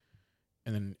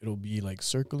and then it'll be like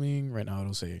circling. Right now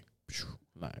it'll say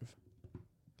live.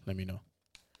 Let me know.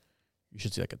 You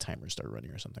should see like a timer start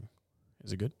running or something.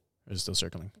 Is it good? Or is it still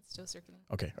circling? It's still circling.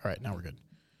 Okay. All right. Now we're good.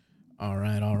 All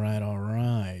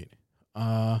right.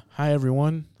 Hi,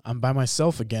 everyone. I'm by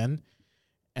myself again.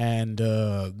 And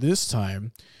this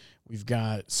time, we've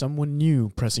got someone new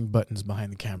pressing buttons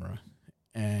behind the camera.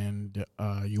 And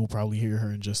you'll probably hear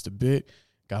her in just a bit.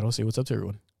 Gato, say what's up to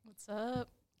everyone. What's up?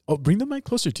 Oh, bring the mic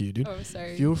closer to you, dude. Oh,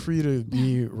 sorry. Feel free to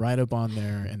be right up on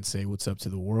there and say what's up to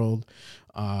the world.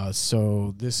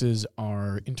 So this is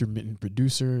our intermittent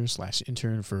producer /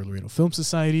 intern for Laredo Film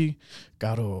Society.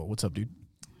 Gato, what's up, dude?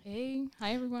 Hey.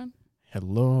 Hi, everyone.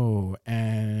 Hello.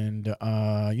 And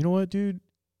you know what, dude?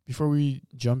 Before we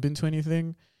jump into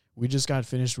anything, we just got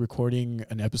finished recording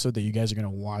an episode that you guys are going to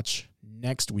watch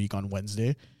next week on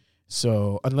Wednesday.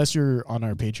 So unless you're on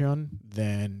our Patreon,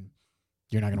 then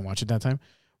you're not going to watch it that time.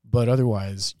 But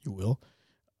otherwise, you will.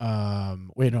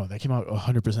 Wait, no, that came out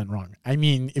 100% wrong. I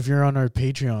mean, if you're on our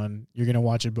Patreon, you're going to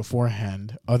watch it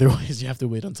beforehand. Otherwise, you have to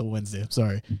wait until Wednesday. I'm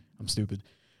sorry. I'm stupid.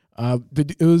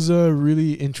 But it was a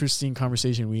really interesting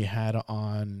conversation we had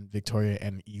on Victoria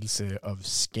and Ilse of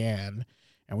Scan.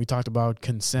 And we talked about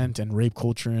consent and rape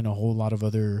culture and a whole lot of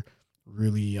other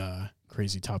really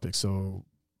crazy topics. So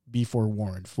be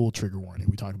forewarned, full trigger warning.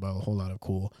 We talked about a whole lot of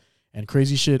cool and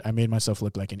crazy shit. I made myself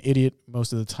look like an idiot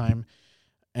most of the time.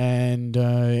 And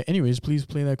anyways, please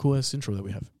play that cool ass intro that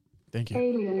we have. Thank you.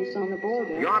 Aliens on the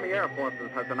border. The Army Air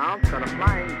Forces has announced that a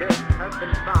flying disc has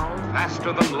been found.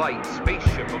 Faster than light,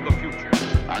 spaceship of the future.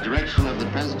 Our direction of the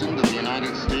President of the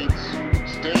United States,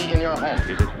 stay in your home.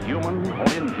 Is it human or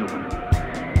inhuman?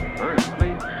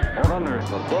 Earthly or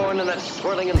unearthly? Born in that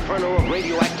swirling inferno of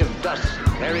radioactive dust,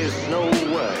 there is no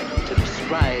word to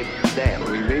describe them.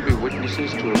 We may be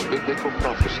witnesses to a biblical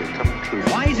prophecy come true.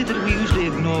 Why is it that we usually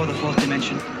ignore the fourth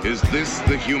dimension? Is this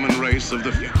the human race of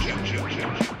the future?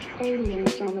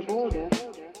 Aliens on the border.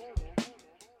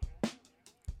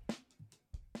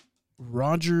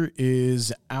 Roger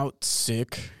is out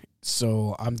sick,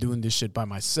 so I'm doing this shit by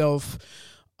myself.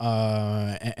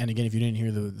 And again, if you didn't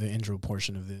hear the intro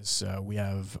portion of this, we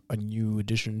have a new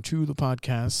addition to the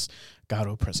podcast,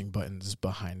 Gato pressing buttons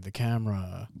behind the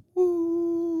camera.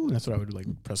 Woo! That's what I would like,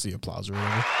 press the applause or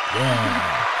whatever.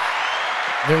 Yeah.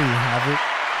 There you have it.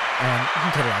 And you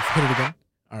can cut it off. Hit it again.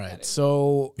 All right.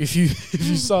 So if you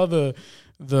saw the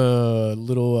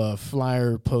little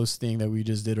flyer post thing that we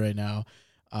just did right now,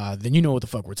 then you know what the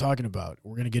fuck we're talking about.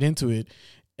 We're going to get into it.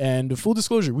 And full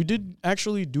disclosure, we did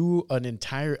actually do an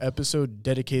entire episode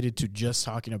dedicated to just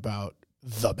talking about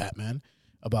the Batman,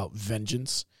 about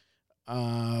vengeance.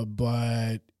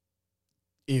 But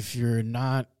if you're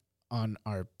not on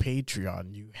our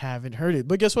Patreon, you haven't heard it.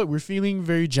 But guess what? We're feeling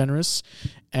very generous,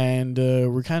 and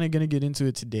we're kind of going to get into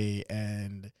it today.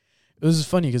 And it was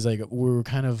funny because like we were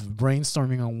kind of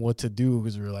brainstorming on what to do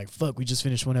because we were like, fuck, we just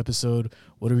finished one episode.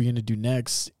 What are we going to do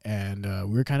next? And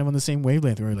we were kind of on the same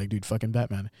wavelength. We were like, dude, fucking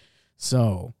Batman.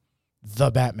 So the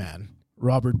Batman,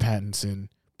 Robert Pattinson,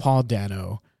 Paul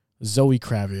Dano, Zoe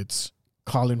Kravitz,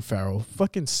 Colin Farrell,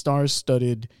 fucking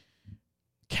star-studded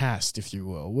cast, if you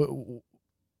will.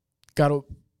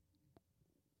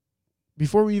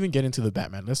 Before we even get into the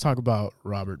Batman, let's talk about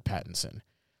Robert Pattinson.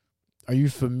 Are you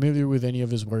familiar with any of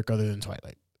his work other than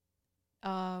Twilight?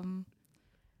 I've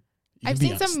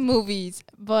seen some movies,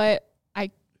 but I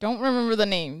don't remember the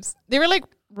names. They were like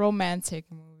romantic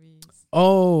movies.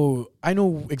 Oh, I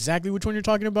know exactly which one you're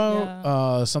talking about.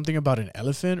 Yeah. Something about an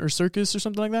elephant or circus or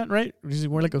something like that, right? Is he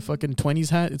wear like a fucking 20s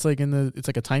hat? It's like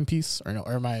a timepiece, or no?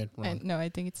 Or am I wrong? No, I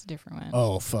think it's a different one.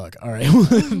 Oh fuck! All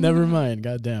right, never mind.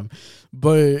 Goddamn.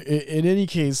 But in any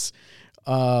case,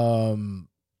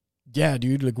 yeah,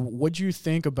 dude. Like, what'd you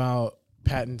think about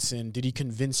Pattinson? Did he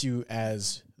convince you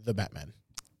as the Batman?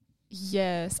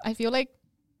 Yes, I feel like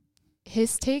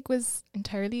his take was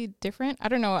entirely different. I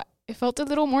don't know. It felt a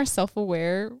little more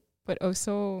self-aware, but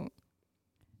also,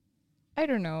 I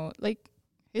don't know, like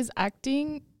his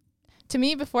acting, to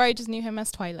me, before I just knew him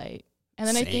as Twilight. And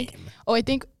then Same. I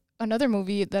think another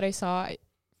movie that I saw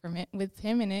from it with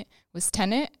him in it was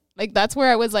Tenet. Like, that's where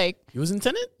I was like. He was in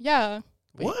Tenet? Yeah.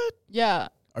 What? Yeah.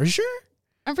 Are you sure?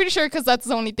 I'm pretty sure because that's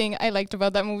the only thing I liked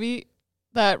about that movie,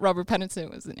 that Robert Pattinson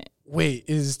was in it. Wait,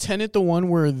 is Tenet the one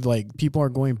where like people are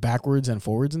going backwards and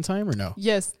forwards in time, or no?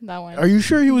 Yes, that one. Are you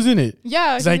sure he was in it?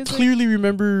 Yeah. Because I clearly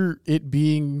remember it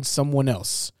being someone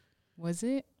else. Was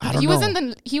it? I don't he know.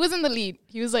 He was in the lead.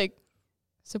 He was like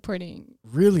supporting.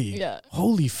 Really? Yeah.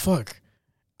 Holy fuck.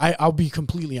 I'll be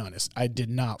completely honest. I did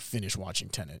not finish watching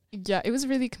Tenet. Yeah, it was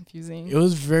really confusing. It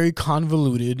was very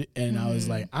convoluted, and I was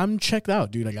like, I'm checked out,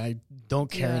 dude. Like, I don't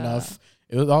care enough.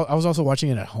 I was also watching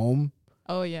it at home.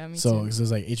 Oh yeah, me So too. it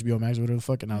was like HBO Max or whatever the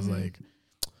fuck, and I was Mhm. like,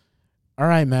 all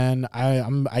right, man,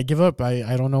 I give up.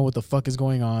 I don't know what the fuck is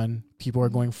going on. People are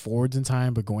going forwards in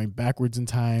time, but going backwards in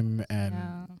time, and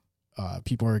Yeah.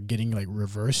 people are getting like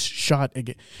reverse shot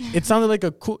again. It sounded like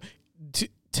a cool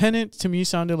Tenet to me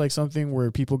sounded like something where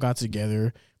people got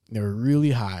together, they were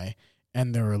really high,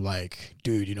 and they were like,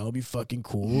 dude, you know, it'd be fucking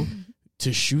cool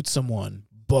to shoot someone,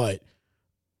 but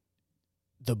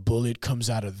the bullet comes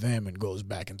out of them and goes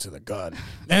back into the gun.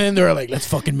 And then they're like, let's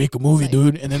fucking make a movie, Like,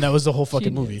 dude. And then that was the whole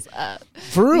fucking movie. Genius.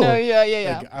 For real. No,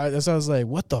 yeah. Like, that's why I was like,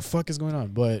 what the fuck is going on?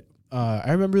 But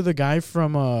I remember the guy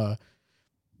from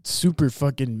super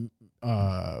fucking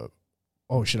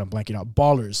oh shit, I'm blanking out.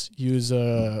 Ballers. He was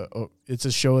it's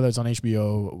a show that's on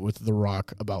HBO with The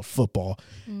Rock about football.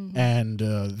 Mhm. And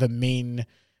the main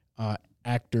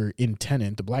actor in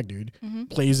Tenet, the black dude, Mhm.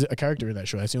 plays a character in that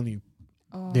show. That's the only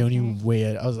Oh, the only okay.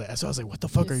 way I was like, what the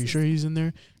fuck? Are Yes, you yes. sure he's in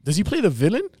there? Does he play the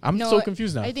villain? I'm No, so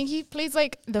confused now. I think he plays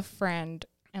like the friend,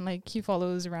 and like he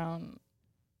follows around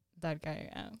that guy.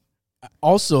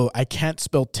 Also, I can't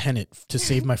spell Tenet to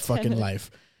save my fucking Tenet.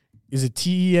 life. Is it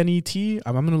Tenet?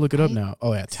 I'm gonna look it up I now.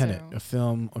 Oh yeah, Tenet, so. a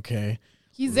film. Okay,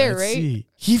 He's there, Let's right? see.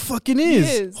 He fucking is.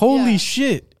 is, Holy yeah.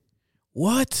 shit!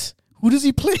 What? Who does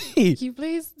he play? He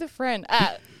plays the friend.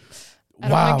 I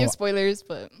don't Wow. want to give spoilers,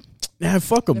 but Nah,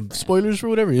 fuck him. Different. Spoilers for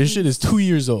whatever. This shit is 2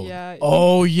 years old. Yeah.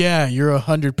 Oh yeah, you're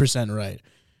 100% right.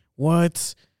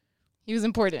 What? he was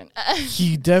important.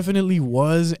 He definitely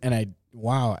was, and I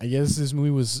guess this movie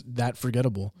was that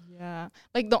forgettable. Yeah.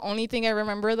 Like the only thing I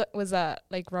remember that was that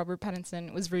like Robert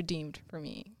Pattinson was redeemed for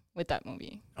me with that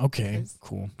movie. Okay, Because-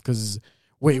 cool. Because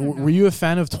wait, I don't were know. you a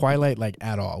fan of Twilight like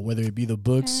at all, whether it be the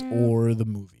books or the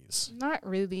movies? Not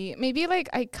really. Maybe like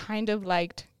I kind of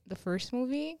liked the first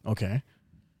movie, Okay,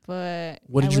 but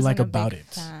What did I you like wasn't a about big it?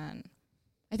 fan.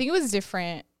 I think it was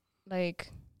different.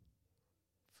 Like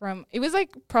it was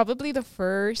like probably the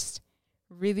first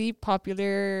really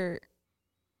popular,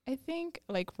 I think,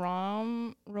 like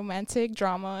romantic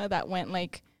drama that went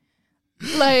like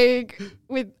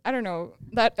with I don't know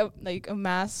that like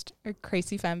amassed a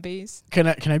crazy fan base. can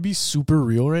I be super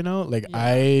real right now? Like Yeah.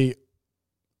 I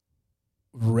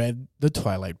read the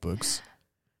Twilight books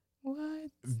What?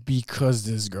 because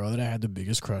this girl that I had the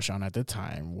biggest crush on at the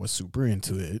time was super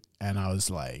into it, and I was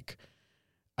like,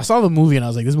 I saw the movie and I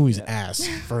was like, this movie's ass.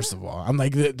 First of all, I'm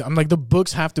like, the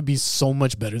books have to be so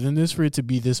much better than this for it to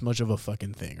be this much of a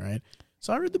fucking thing, right?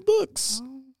 So I read the books,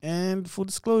 Oh, and full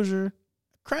disclosure,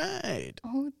 cried.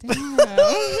 oh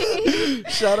damn.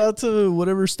 Shout out to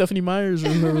whatever Stephanie Myers or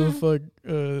whoever the fuck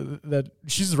that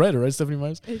she's the writer, right? Stephanie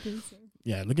Myers. I think so.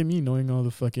 Yeah, look at me knowing all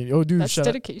the fucking dude. That's shout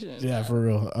out. dedication. Yeah, for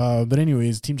real. But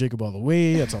anyways, Team Jacob all the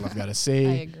way. That's all I've got to I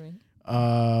say. agree.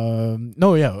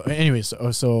 No, yeah. Anyways,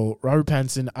 so Robert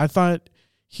Pattinson, I thought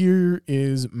here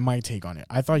is my take on it.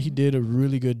 I thought he did a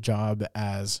really good job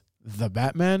as the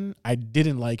Batman. I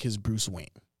didn't like his Bruce Wayne.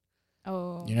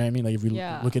 Oh. You know what I mean? Like if we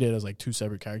Yeah. look at it as like two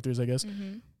separate characters, I guess.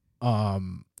 Mm-hmm.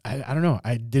 I don't know.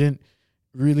 I didn't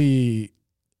really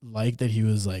like that he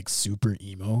was like super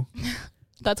emo.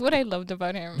 That's what I loved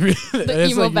about him. That's The emo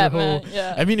like your Batman. whole-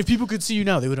 Yeah. I mean, if people could see you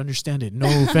now, they would understand it. No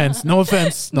offense. No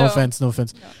offense. No No. offense. No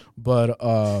offense. No. But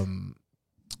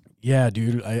yeah,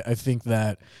 dude, I think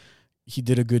that he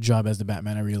did a good job as the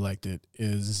Batman. I really liked it.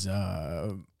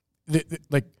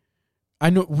 Like I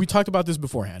know we talked about this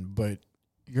beforehand, but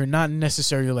you're not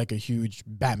necessarily like a huge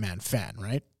Batman fan,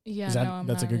 right? Yeah. Is that no, I'm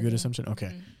that's not like a good really. assumption? Okay.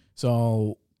 Mhm.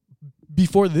 So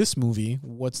before this movie,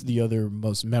 what's the other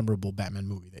most memorable Batman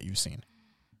movie that you've seen?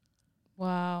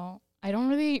 Wow. I don't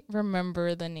really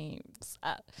remember the names.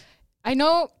 I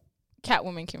know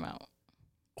Catwoman came out.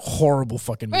 Horrible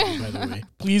fucking movie, by the way.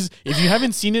 Please, if you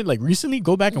haven't seen it like recently,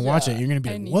 go back and watch Yeah, it. You're gonna be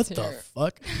I like, need what to. the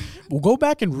fuck? We'll go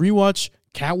back and rewatch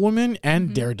Catwoman and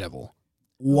Mhm. Daredevil.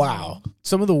 Wow.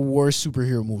 Some of the worst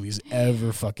superhero movies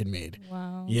ever fucking made.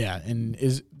 Wow. Yeah, and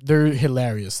they're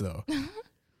hilarious though.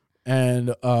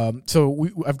 And so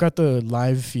I've got the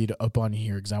live feed up on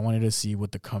here because I wanted to see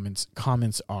what the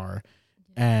comments are.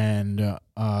 And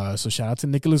so shout out to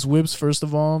Nicholas Wibbs, first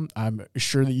of all. I'm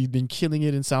sure that you've been killing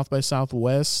it in South by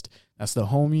Southwest. That's the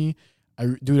homie.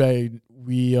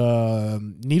 We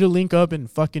need to link up and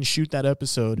fucking shoot that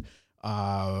episode.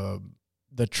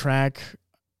 The track,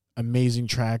 amazing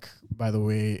track, by the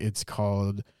way. It's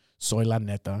called Soy La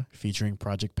Neta, featuring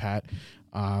Project Pat.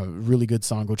 Really good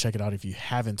song. Go check it out if you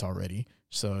haven't already.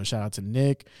 So shout out to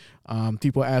Nick.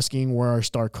 People asking where our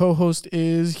star co-host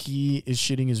is. He is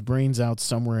shitting his brains out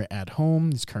somewhere at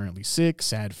home. He's currently sick.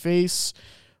 Sad face.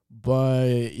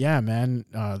 But yeah, man,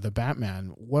 the Batman.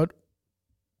 What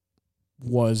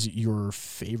was your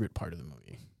favorite part of the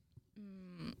movie?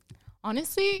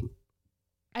 Honestly,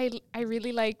 I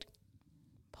really liked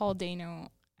Paul Dano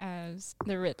as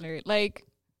the Riddler. Like,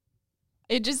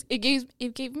 it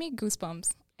gave me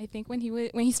goosebumps. I think when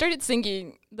he started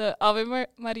singing the Ave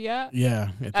Maria. Yeah,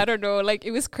 I don't know. Like,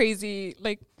 it was crazy.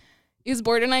 Like, it was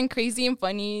borderline crazy and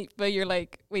funny, but you're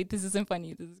like, wait, this isn't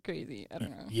funny. This is crazy. I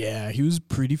don't know. Yeah, he was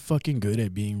pretty fucking good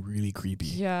at being really creepy.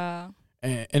 Yeah.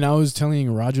 And I was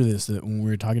telling Roger this that when we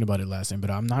were talking about it last time, but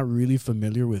I'm not really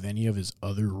familiar with any of his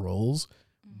other roles.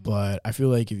 But I feel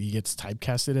like if he gets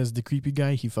typecasted as the creepy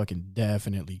guy, he fucking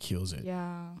definitely kills it.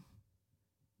 Yeah.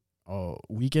 Oh,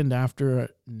 weekend after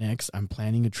next, I'm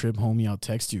planning a trip, homie. I'll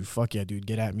text you. Fuck yeah, dude.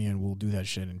 Get at me and we'll do that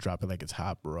shit and drop it like it's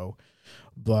hot, bro.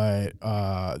 But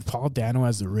Paul Dano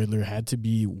as the Riddler had to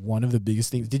be one of the biggest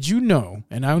things. Did you know?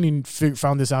 And I only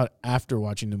found this out after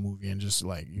watching the movie and just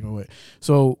like, you know what?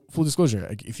 So full disclosure,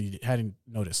 like, if you hadn't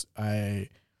noticed,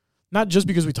 not just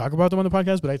because we talk about them on the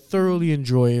podcast, but I thoroughly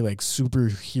enjoy like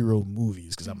superhero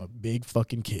movies because I'm a big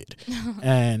fucking kid.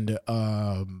 And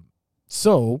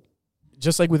so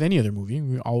just like with any other movie,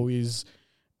 I always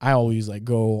like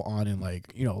go on and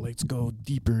like, you know, let's go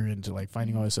deeper into like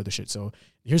finding all this other shit. So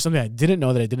here's something I didn't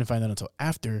know that I didn't find out until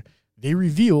after they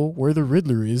reveal where the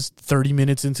Riddler is 30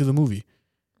 minutes into the movie.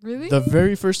 Really? The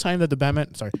very first time that the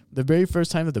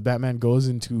Batman goes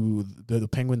into the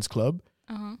Penguins Club,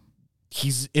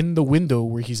 he's in the window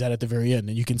where he's at the very end,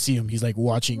 and you can see him. He's like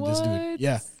watching this dude.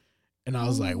 Yeah. And I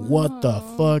was like, what the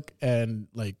fuck? And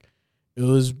like, it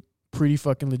was pretty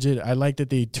fucking legit. I like that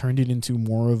they turned it into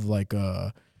more of like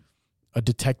a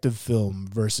detective film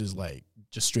versus like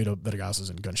just straight up vergazos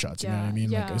and gunshots. You know what I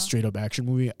mean? Yeah. Like a straight up action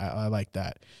movie. I like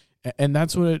that. And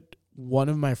that's what one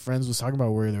of my friends was talking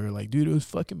about, where they were like, dude, it was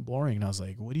fucking boring. And I was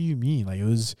like, what do you mean? Like, it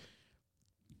was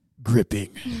gripping.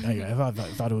 Like, I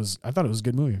thought it was a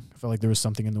good movie. I felt like there was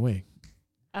something in the way.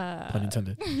 Pun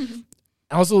intended.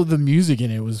 Also, the music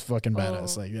in it was fucking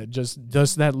badass. Like, just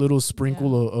that little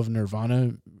sprinkle of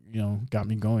Nirvana, you know, got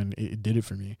me going. It did it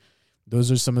for me.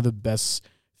 Those are some of the best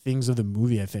things of the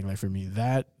movie, I think. Like, for me,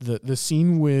 that the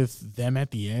scene with them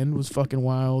at the end was fucking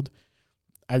wild.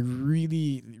 I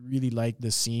really, really like the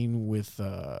scene with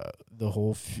the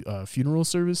whole funeral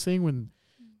service thing when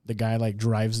the guy like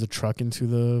drives the truck into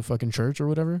the fucking church or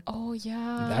whatever. Oh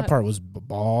yeah, that part was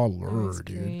baller,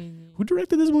 dude. Crazy. Who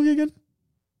directed this movie again?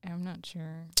 I'm not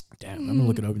sure. Damn, I'm gonna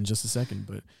look it up in just a second.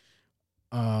 But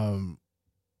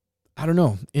I don't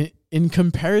know. In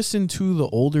comparison to the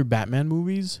older Batman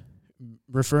movies,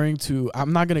 referring to,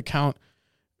 I'm not gonna count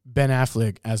Ben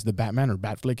Affleck as the Batman, or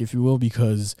Batfleck, if you will,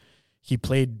 because he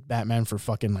played Batman for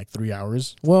fucking like 3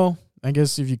 hours. Well, I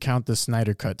guess if you count the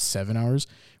Snyder Cut, 7 hours,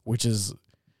 which is,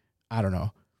 I don't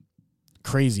know,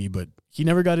 crazy, but he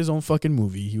never got his own fucking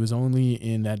movie. He was only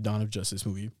in that Dawn of Justice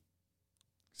movie.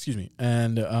 Excuse me.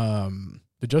 And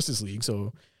the Justice League.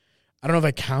 So I don't know if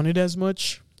I counted as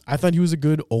much. I thought he was a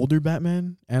good older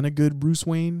Batman and a good Bruce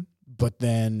Wayne. But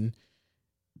then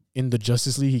in the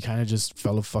Justice League, he kind of just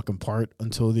fell a fucking apart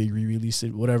until they re-released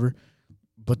it, whatever.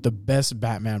 But the best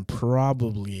Batman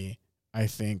probably, I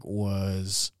think,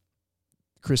 was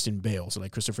Christian Bale. So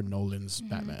like Christopher Nolan's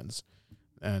Batmans.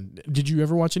 And did you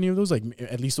ever watch any of those? Like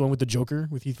at least the one with the Joker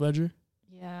with Heath Ledger?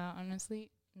 Yeah, honestly,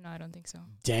 no, I don't think so.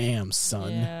 Damn,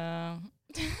 son. Yeah.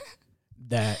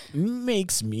 That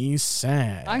makes me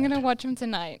sad. I'm gonna watch them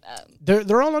tonight.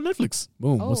 They're all on Netflix.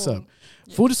 Boom. What's up?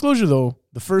 Yeah. Full disclosure, though,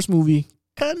 the first movie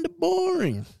kind of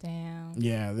boring. Damn.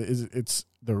 Yeah, it's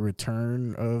the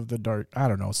Return of the Dark. I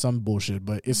don't know, some bullshit,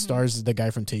 but it stars the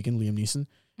guy from Taken, Liam Neeson,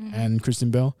 and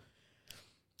Kristen Bell.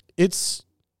 It's,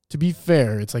 to be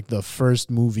fair, it's like the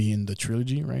first movie in the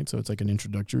trilogy, right? So it's like an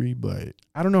introductory, but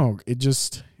I don't know. It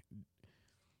just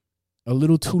a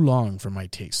little too long for my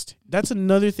taste. That's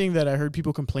another thing that I heard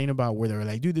people complain about, where they were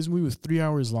like, dude, this movie was 3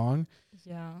 hours long.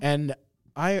 Yeah. And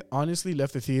I honestly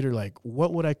left the theater like,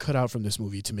 what would I cut out from this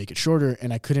movie to make it shorter?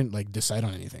 And I couldn't like decide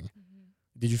on anything.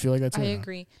 Did you feel like that too? I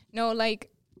agree. No,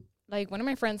 like one of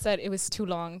my friends said it was too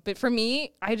long. But for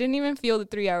me, I didn't even feel the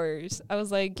 3 hours. I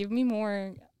was like, give me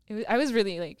more. I was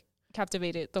really like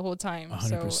captivated the whole time.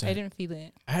 100%. So I didn't feel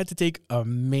it. I had to take a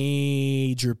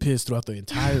major piss throughout the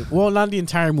entire, well, not the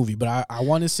entire movie, but I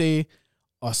want to say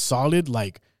a solid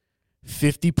like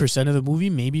 50% of the movie,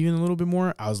 maybe even a little bit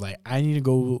more. I was like, I need to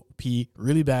go pee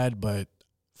really bad, but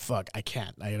fuck, I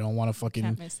can't. I don't want to fucking.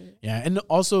 Can't miss it. Yeah, and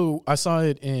also I saw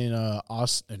it in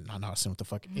Austin, not Austin. What the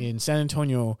fuck? In San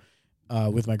Antonio,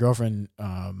 with my girlfriend,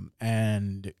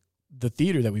 and the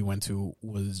theater that we went to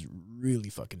was really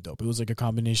fucking dope. It was like a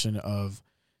combination of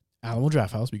Alamo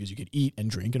Drafthouse, because you could eat and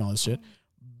drink and all this shit,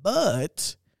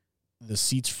 but the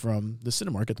seats from the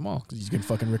Cinemark at the mall because you can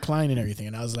fucking recline and everything.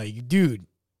 And I was like, dude,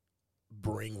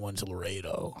 bring one to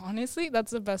Laredo. Honestly,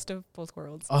 that's the best of both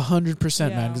worlds. 100%, man.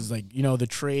 Yeah. Because like, you know, the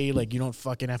tray, like you don't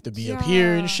fucking have to be up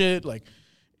here and shit. Like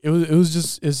it's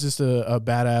just a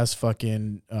badass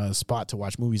fucking spot to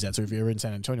watch movies at. So if you're ever in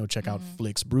San Antonio, check out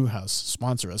Flicks Brew House,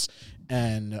 sponsor us.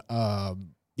 And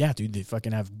yeah, dude, they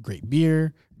fucking have great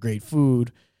beer, great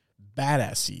food,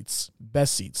 badass seats,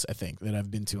 best seats I think that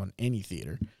I've been to on any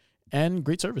theater, and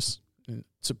great service. And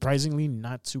surprisingly,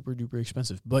 not super duper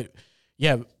expensive. But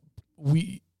yeah,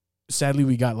 we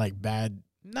got like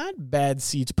not bad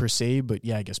seats per se, but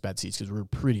yeah, I guess bad seats because we're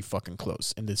pretty fucking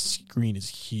close, and the screen is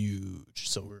huge,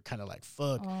 so we're kind of like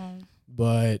fuck.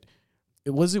 But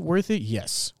was it worth it?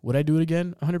 Yes. Would I do it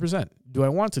again? 100%. Do I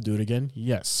want to do it again?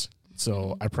 Yes.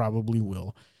 So I probably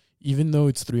will, even though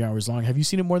it's 3 hours long. Have you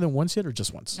seen it more than once yet, or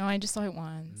just once? No, I just saw it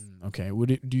once. Okay.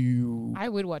 Would it? Do you? I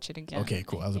would watch it again. Okay,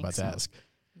 cool. I was about to ask.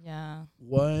 Yeah.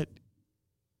 What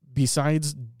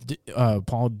besides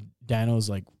Paul Dano's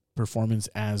like performance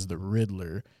as the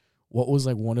Riddler, what was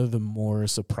like one of the more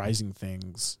surprising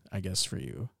things, I guess, for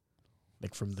you,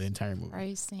 like from the entire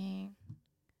movie?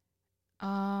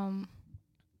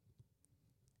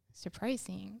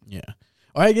 Surprising. Yeah.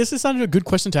 I guess it's not a good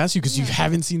question to ask you because you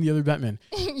haven't seen the other Batman.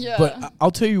 Yeah. But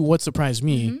I'll tell you what surprised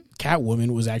me.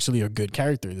 Catwoman was actually a good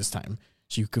character this time.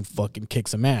 She could fucking kick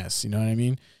some ass. You know what I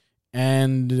mean?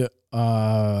 And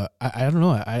I don't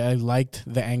know. I liked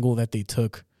the angle that they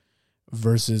took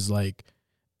versus like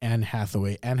Anne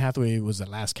Hathaway. Anne Hathaway was the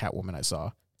last Catwoman I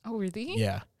saw. Oh, really?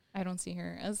 Yeah. I don't see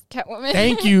her as Catwoman.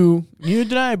 Thank you. Neither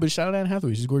did I, but shout out Anne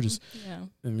Hathaway. She's gorgeous. Yeah.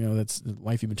 And, you know, that's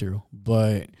wifey material.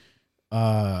 But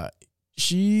I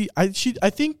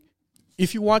think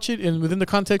if you watch it and within the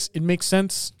context, it makes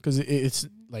sense because it's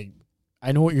like,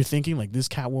 I know what you're thinking. Like, this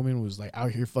Catwoman was like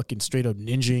out here fucking straight up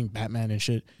ninjing Batman and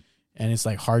shit. And it's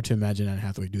like hard to imagine Anne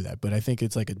Hathaway do that. But I think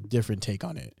it's like a different take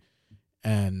on it.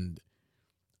 And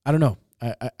I don't know.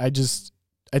 I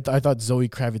thought Zoe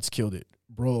Kravitz killed it.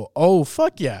 Bro, oh,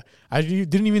 fuck yeah. I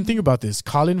didn't even think about this.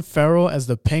 Colin Farrell as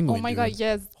the Penguin. Oh my dude. God,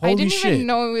 yes. Holy I didn't shit. even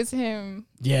know it was him.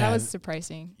 Yeah. That was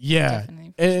surprising. Yeah.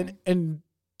 Definitely. And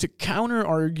to counter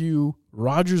argue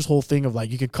Roger's whole thing of like,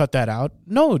 you could cut that out.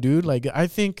 No, dude. Like, I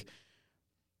think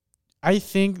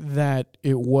that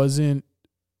it wasn't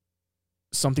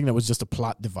something that was just a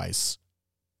plot device.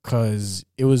 Because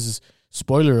it was,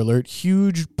 spoiler alert,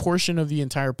 huge portion of the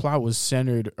entire plot was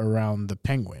centered around the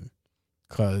Penguin.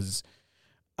 Because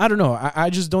I don't know.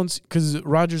 I just don't, because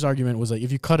Roger's argument was like,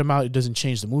 if you cut him out, it doesn't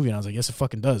change the movie. And I was like, yes, it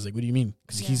fucking does. Like, what do you mean?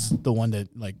 Because he's the one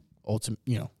that, like, ultimate,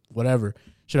 you know, whatever.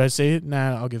 Should I say it?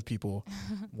 Nah, I'll give people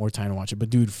more time to watch it. But,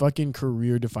 dude, fucking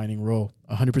career-defining role.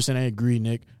 100% I agree,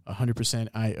 Nick. 100%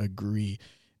 I agree.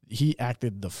 He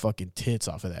acted the fucking tits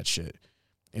off of that shit.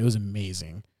 It was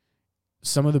amazing.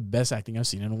 Some of the best acting I've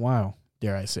seen in a while,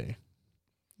 dare I say.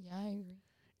 Yeah, I agree.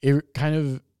 It kind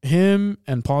of, him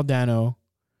and Paul Dano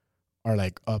are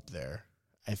like up there,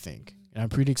 I think. And I'm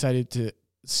pretty excited to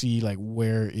see like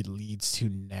where it leads to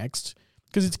next,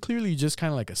 because it's clearly just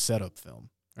kind of like a setup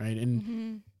film, right?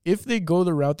 And if they go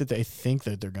the route that they think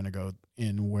that they're going to go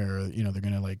in, where, you know, they're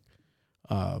going to like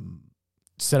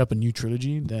set up a new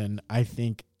trilogy, then I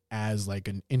think as like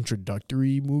an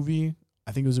introductory movie,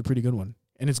 I think it was a pretty good one.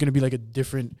 And it's going to be like a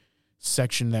different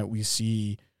section that we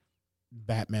see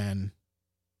Batman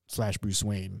 / Bruce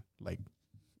Wayne, like,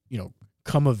 you know,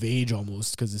 come of age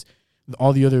almost, because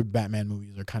all the other Batman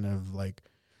movies are kind of like,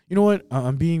 you know what,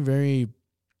 I'm being very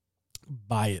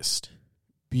biased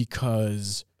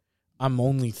because I'm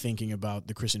only thinking about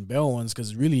the Christian Bale ones,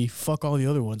 because really, fuck all the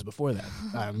other ones before that.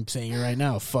 I'm saying it right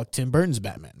now. Fuck Tim Burton's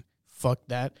Batman. Fuck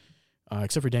that.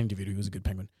 Except for Danny DeVito, he was a good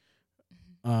Penguin.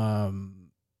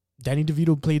 Danny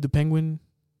DeVito played the Penguin.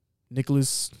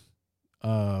 Nicholas,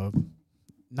 not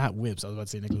Whips. I was about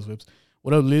to say Nicholas Whips.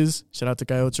 What up, Liz? Shout out to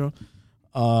Kai Ocho.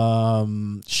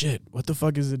 Shit. What the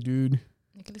fuck is the dude?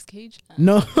 Nicolas Cage?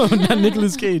 No, not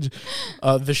Nicolas Cage.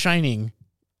 The Shining.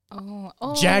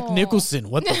 Oh. Jack Nicholson.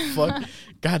 What the fuck?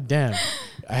 God damn.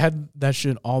 I had that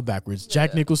shit all backwards. Yeah.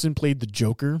 Jack Nicholson played the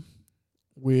Joker,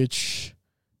 which,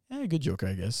 a good Joker,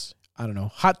 I guess. I don't know.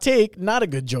 Hot take, not a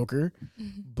good Joker,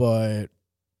 but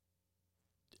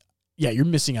yeah, you're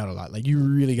missing out a lot. Like, you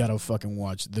really got to fucking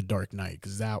watch The Dark Knight,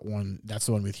 because that's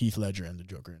the one with Heath Ledger and the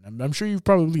Joker. And I'm sure you've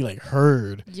probably like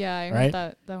heard. Yeah, I right?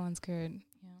 heard that one's good.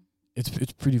 Yeah. It's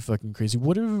pretty fucking crazy.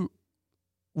 What do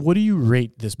you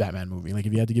rate this Batman movie? Like,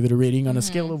 if you had to give it a rating on a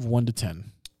scale of 1 to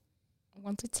 10.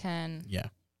 1 to 10. Yeah.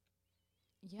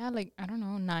 Yeah, like, I don't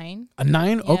know, 9. A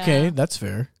 9? Yeah. Okay, that's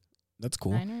fair. That's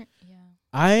cool. 9 or, yeah.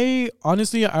 I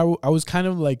honestly, I was kind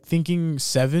of like thinking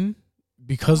 7,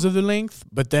 because of the length.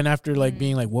 But then after like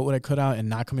being like, what would I cut out and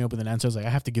not coming up with an answer, I was like, I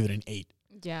have to give it an 8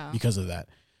 because of that.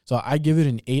 So I give it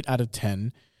an 8 out of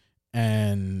 10.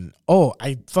 And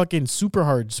I fucking super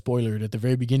hard spoilered at the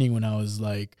very beginning when I was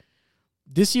like,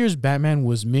 this year's Batman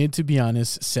was mid, to be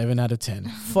honest, 7 out of 10.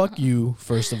 Fuck you,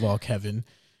 first of all, Kevin.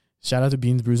 Shout out to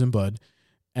Beans, Brews, and Bud.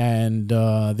 And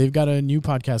they've got a new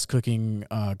podcast cooking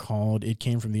called It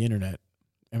Came From the Internet.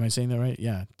 Am I saying that right?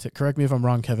 Yeah. Correct me if I'm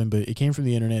wrong, Kevin, but It Came From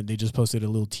the Internet. They just posted a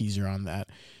little teaser on that.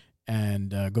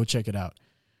 And go check it out.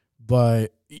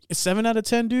 But 7 out of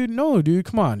 10, dude? No, dude,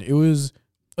 come on. It was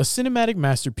a cinematic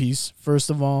masterpiece, first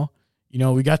of all. You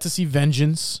know, we got to see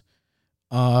Vengeance.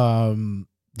 They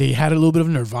had a little bit of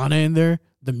Nirvana in there.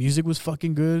 The music was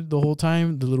fucking good the whole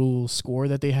time. The little score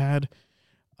that they had.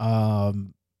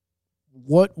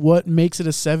 What makes it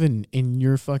a 7 in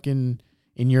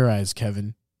your eyes,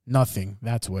 Kevin? Nothing.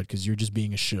 That's what, because you're just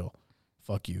being a shill.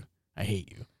 Fuck you. I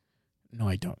hate you. No,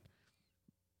 I don't.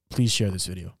 Please share this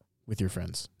video with your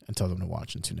friends and tell them to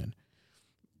watch and tune in.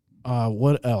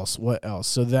 What else?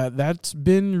 So that's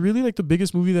been really like the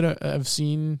biggest movie that I've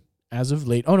seen as of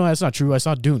late. Oh no, that's not true. I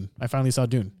saw Dune. I finally saw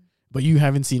Dune, but you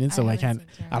haven't seen it, so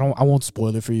I won't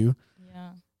spoil it for you.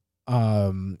 Yeah.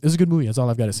 It was a good movie. That's all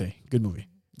I've got to say. Good movie.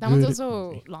 That one's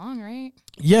also long, right?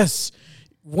 Yes.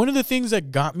 One of the things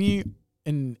that got me,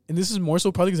 and this is more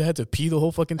so probably because I had to pee the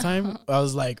whole fucking time. I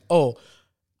was like, oh,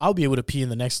 I'll be able to pee in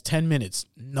the next 10 minutes.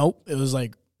 Nope. It was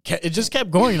like, it just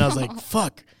kept going. And I was like,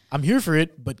 fuck, I'm here for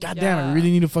it, but goddamn, I really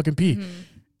need to fucking pee.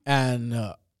 And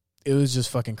it was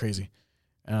just fucking crazy.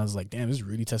 And I was like, damn, this is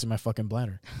really testing my fucking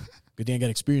bladder. Good thing I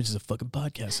got experience as a fucking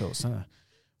podcast host, huh?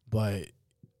 But it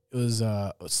was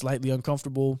slightly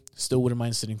uncomfortable. Still wouldn't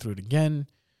mind sitting through it again.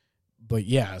 But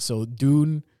yeah, so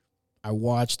Dune, I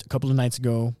watched a couple of nights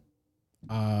ago.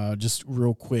 Just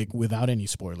real quick, without any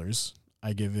spoilers,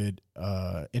 I give it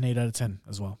an 8 out of 10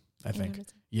 as well, I think.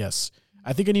 Yes.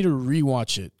 I think I need to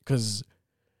rewatch it because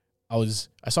I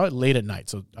saw it late at night,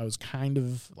 so I was kind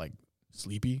of like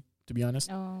sleepy, to be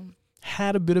honest.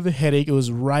 Had a bit of a headache. It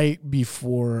was right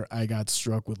before I got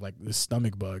struck with like the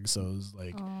stomach bug, so it was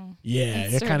like,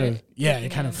 it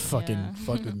kind of fucking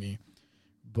fucked with me.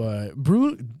 But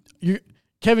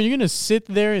Kevin, you're gonna sit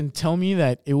there and tell me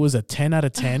that it was a 10 out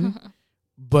of 10,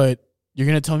 but you're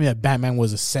gonna tell me that Batman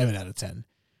was a 7 out of 10.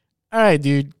 All right,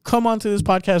 dude, come onto this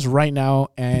podcast right now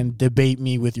and debate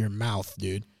me with your mouth,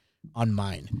 dude, on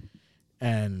mine.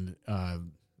 And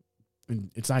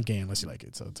it's not gay unless you like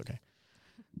it, so it's okay.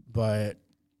 But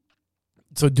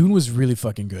so Dune was really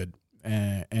fucking good,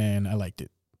 and I liked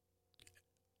it.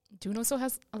 Dune also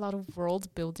has a lot of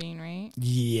world building, right?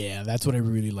 Yeah, that's what I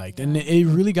really liked. And it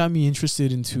really got me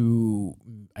interested into,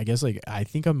 I guess, like, I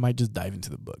think I might just dive into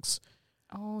the books.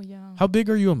 Oh, yeah. How big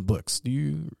are you on books? Do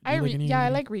you I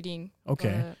like reading.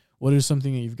 Okay. What is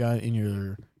something that you've got in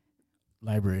your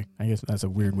library? I guess that's a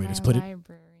weird way to put it.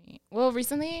 Well,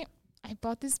 recently I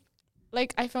bought this,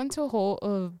 like, I fell into a hole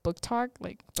of book talk,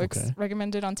 like books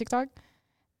recommended on TikTok.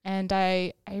 And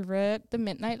I read The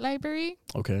Midnight Library.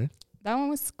 Okay. That one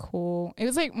was cool. It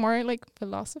was like more like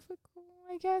philosophical,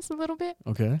 I guess, a little bit.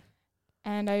 Okay.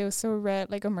 And I also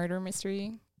read like a murder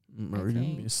mystery. Murder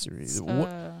mystery.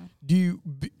 What do you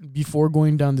before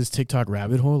going down this TikTok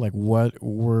rabbit hole? Like, what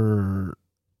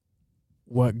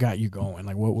got you going?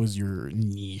 Like, what was your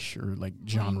niche or like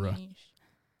genre?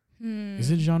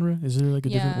 Is it genre? Is there like a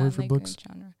different word for books?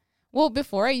 Genre. Well,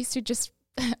 before I used to just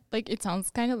like, it sounds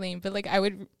kind of lame, but like I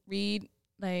would read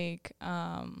like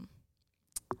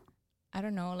I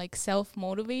don't know, like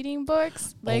self-motivating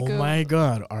books. Like, oh my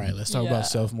God. All right, let's talk about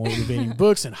self-motivating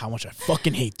books and how much I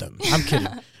fucking hate them. I'm kidding.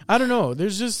 I don't know.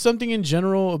 There's just something in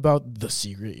general about The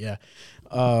Secret. Yeah.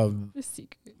 The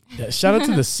Secret. Yeah, shout out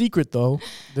to The Secret, though.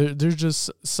 There's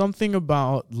just something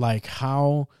about like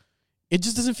how it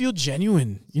just doesn't feel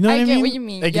genuine. You know what I mean? I get what you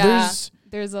mean. Like,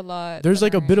 there's a lot. There's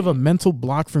like a bit of a mental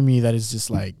block for me that is just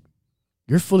like,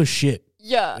 you're full of shit.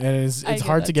 Yeah. And it's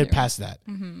hard to get past that.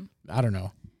 Mm-hmm. I don't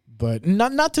know. But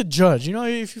not to judge, you know,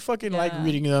 if you fucking like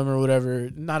reading them or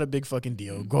whatever, not a big fucking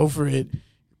deal. Go for it.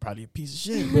 You're probably a piece of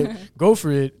shit, but go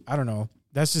for it. I don't know.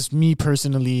 That's just me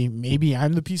personally. Maybe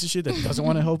I'm the piece of shit that doesn't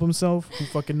want to help himself. Who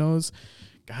fucking knows?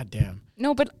 God damn.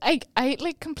 No, but I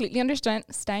like completely understand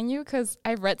you because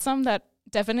I've read some that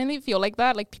definitely feel like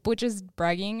that. Like people just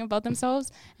bragging about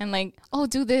themselves and like, oh,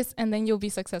 do this and then you'll be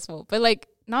successful. But like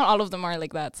not all of them are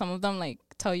like that. Some of them like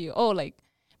tell you, oh, like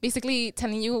basically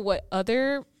telling you what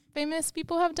other famous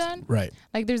people have done. Right.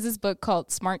 Like there's this book called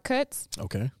Smart Cuts.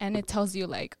 Okay. And it tells you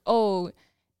like, oh,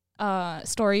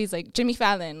 stories like Jimmy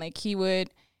Fallon, like he would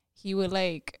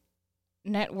like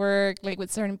network like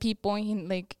with certain people and he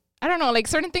like, I don't know, like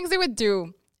certain things they would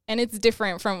do. and it's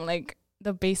different from like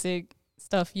the basic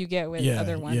stuff you get with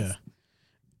other ones. Yeah.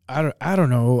 I don't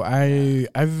know.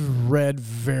 I've read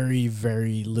very,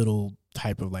 very little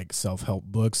type of like self-help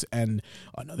books. And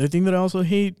another thing that I also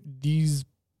hate, these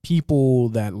people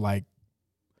that like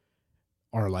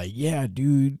are like, yeah,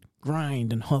 dude,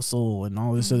 grind and hustle and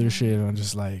all this other shit. And I'm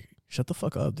just like, shut the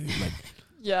fuck up, dude. Like,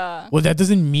 yeah. Well, that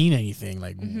doesn't mean anything.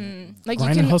 Like, like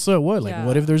grind and hustle at what? Like,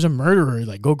 what if there's a murderer?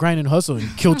 Like, go grind and hustle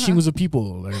and kill chingos of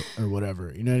people or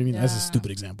whatever. You know what I mean? That's a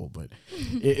stupid example, but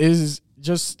it is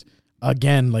just,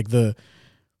 again, like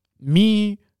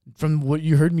me, from what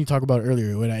you heard me talk about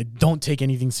earlier, when I don't take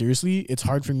anything seriously, it's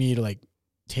hard for me to like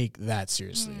take that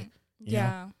seriously.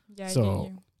 Yeah. Yeah.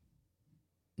 So,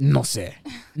 no sé.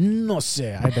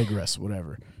 I digress.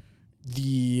 Whatever.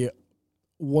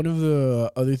 One of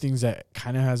the other things that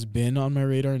kind of has been on my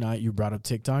radar, now you brought up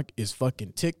TikTok, is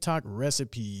fucking TikTok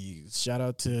recipes. Shout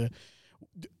out to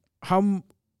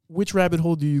which rabbit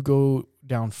hole do you go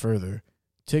down further?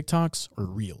 TikToks or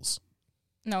Reels?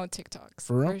 No, TikToks.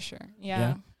 For sure.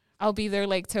 Yeah. I'll be there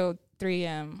like till 3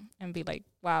 a.m. and be like,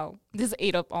 wow, this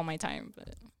ate up all my time.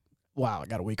 But wow, I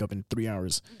got to wake up in 3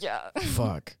 hours. Yeah.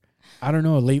 Fuck. I don't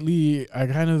know. Lately, I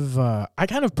kind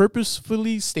of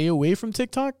purposefully stay away from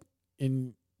TikTok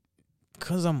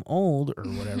because I'm old or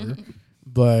whatever.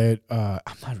 But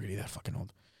I'm not really that fucking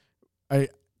old. I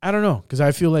don't know, because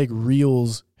I feel like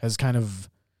Reels has kind of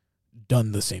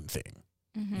done the same thing.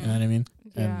 You know what I mean?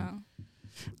 Yeah. And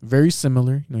very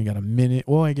similar. You know, you got a minute.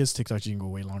 Well, I guess TikTok you can go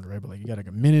way longer, right? But like you got like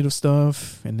a minute of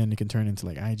stuff, and then it can turn into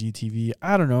like IGTV.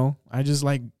 I don't know. I just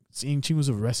like seeing chingos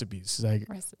of recipes. Like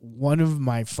one of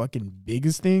my fucking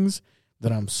biggest things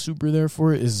that I'm super there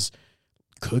for is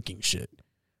cooking shit.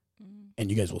 And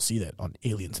you guys will see that on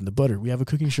Aliens in the Butter. We have a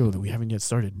cooking show that we haven't yet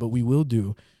started, but we will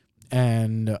do.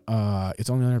 And it's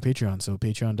only on our Patreon. So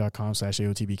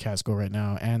patreon.com/AOTBcast. Go right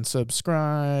now and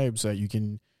subscribe so that you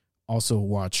can also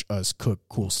watch us cook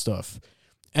cool stuff.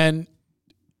 And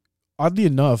oddly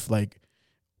enough, like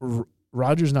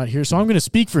Roger's not here, so I'm going to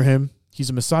speak for him. He's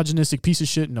a misogynistic piece of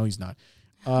shit. No, he's not.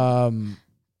 I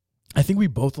think we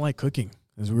both like cooking.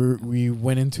 As we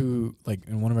went into, like,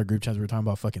 in one of our group chats, we were talking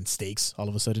about fucking steaks all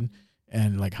of a sudden,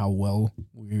 and like how well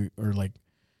like,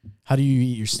 how do you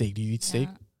eat your steak? Do you eat steak?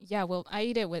 Yeah, well, I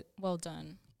eat it with well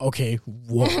done. Okay,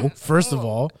 whoa. First of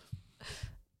all,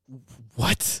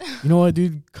 what? You know what,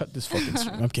 dude? Cut this fucking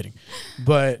stream. I'm kidding.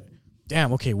 But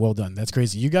damn, okay, well done. That's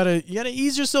crazy. You gotta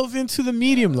ease yourself into the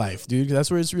medium life, dude. 'Cause that's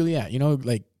where it's really at. You know,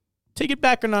 like, take it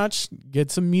back a notch,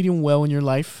 get some medium well in your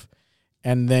life,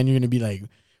 and then you're gonna be like,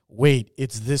 wait,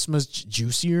 it's this much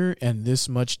juicier and this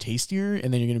much tastier,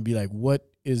 and then you're gonna be like, what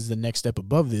is the next step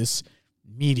above this?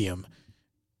 Medium.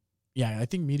 Yeah, I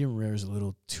think medium rare is a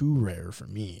little too rare for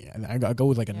me. I go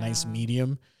with like a nice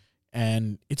medium,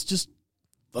 and it's just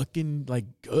fucking like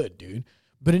good, dude.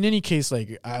 But in any case,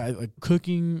 like, I like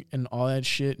cooking and all that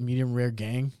shit, medium rare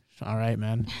gang. All right,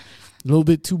 man. A little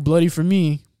bit too bloody for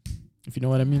me, if you know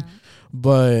what I mean.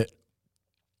 But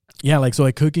yeah, like, so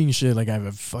like cooking shit, like I'm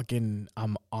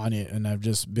on it, and I've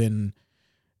just been,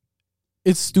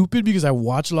 it's stupid because I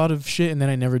watch a lot of shit and then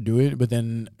I never do it. But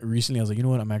then recently I was like, you know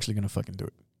what? I'm actually going to fucking do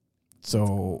it.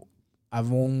 So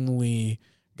I've only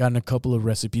gotten a couple of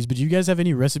recipes, but do you guys have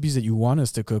any recipes that you want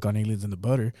us to cook on Aliens in the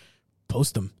Butter?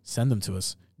 Post them, send them to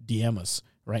us, DM us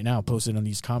right now, post it on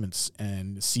these comments,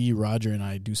 and see Roger and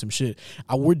I do some shit.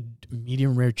 Our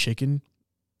medium rare chicken,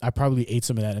 I probably ate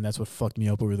some of that, and that's what fucked me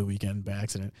up over the weekend by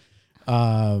accident.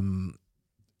 I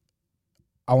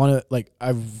want to, like,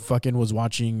 I fucking was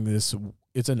watching this,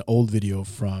 it's an old video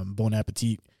from Bon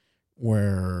Appetit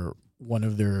where one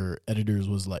of their editors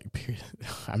was like,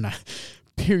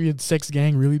 period sex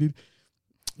gang, really, dude?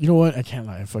 You know what? I can't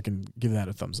lie. I fucking give that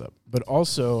a thumbs up. But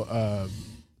also,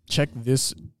 check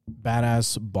this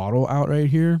badass bottle out right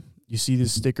here. You see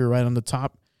this sticker right on the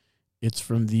top? It's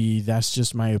from the That's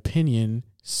Just My Opinion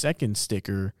second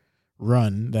sticker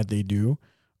run that they do.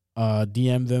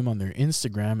 DM them on their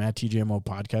Instagram at TJMO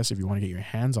Podcast if you want to get your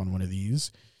hands on one of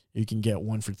these. You can get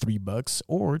one for $3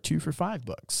 or two for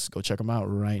 $5. Go check them out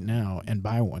right now and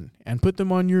buy one. And put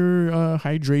them on your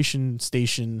hydration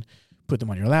station. Put them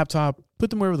on your laptop. Put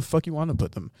them wherever the fuck you want to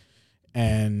put them.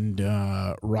 And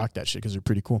rock that shit because they're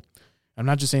pretty cool. I'm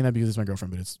not just saying that because it's my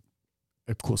girlfriend, but it's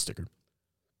a cool sticker.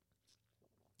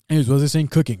 Anyways, what was I saying?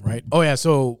 Cooking, right? Oh, yeah.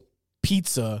 So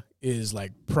pizza is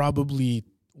like probably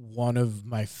one of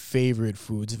my favorite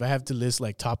foods. If I have to list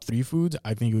like top 3 foods,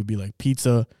 I think it would be like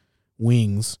pizza,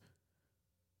 wings,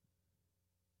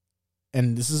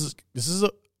 and this is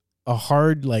a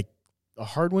hard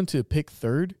one to pick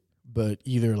third, but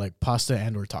either like pasta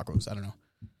and or tacos. I don't know.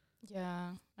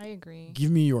 Yeah, I agree.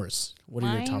 Give me yours. What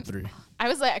are your top Mine- 3? I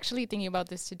was like, actually thinking about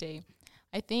this today.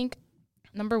 I think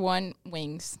number 1,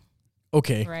 wings.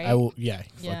 Okay. Right? I will. Yeah.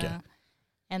 Yeah. Fuck yeah.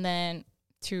 And then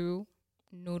 2,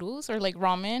 noodles or like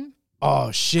ramen.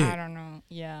 Oh shit. I don't know.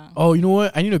 Yeah. Oh, you know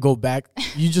what? I need to go back.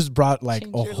 You just brought like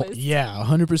Change a your whole, list. yeah,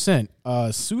 100%.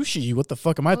 Sushi. What the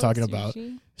fuck am I talking about?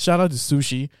 Sushi. Shout out to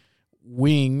sushi,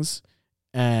 wings,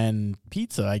 and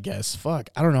pizza. I guess. Fuck.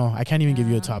 I don't know. I can't even give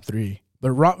you a Yeah. top 3.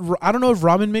 But I don't know if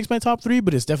ramen makes my top 3,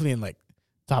 but it's definitely in like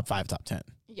top 5, top 10.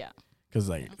 Yeah. Because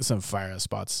like some fire ass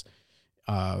spots.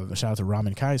 Shout out to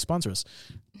Ramen Kai, sponsor us.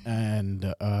 And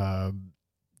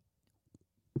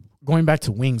going back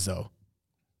to wings though,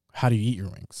 how do you eat your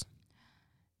wings?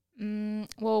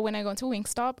 Well, when I go to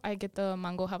Wingstop, I get the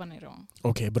mango habanero.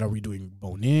 Okay, but are we doing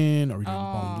bone in? Are we doing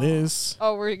boneless?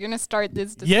 Oh, we're gonna start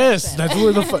this discussion. Yes, that's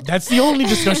where that's the only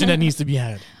discussion that needs to be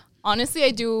had. Honestly,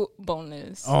 I do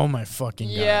boneless. Oh my fucking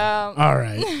god! Yeah. All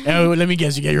right. Oh, let me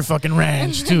guess, you get your fucking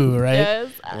ranch too, right?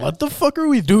 Yes. What the fuck are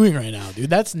we doing right now, dude?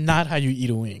 That's not how you eat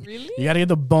a wing. Really? You gotta get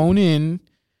the bone in.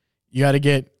 You gotta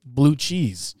get blue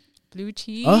cheese. Blue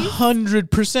cheese.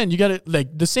 100%. You gotta,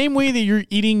 like, the same way that you're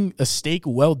eating a steak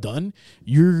well done,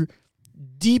 you're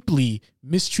deeply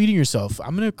mistreating yourself.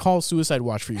 I'm gonna call suicide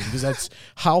watch for you because that's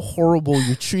how horrible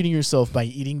you're treating yourself by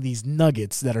eating these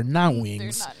nuggets that are not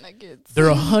wings. They're not nuggets. They're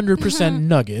 100%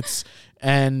 nuggets,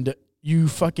 and you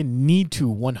fucking need to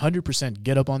 100%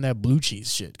 get up on that blue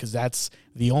cheese shit because that's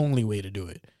the only way to do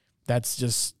it. That's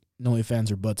just no ifs,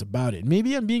 ands, or buts about it.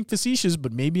 Maybe I'm being facetious,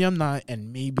 but maybe I'm not,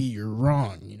 and maybe you're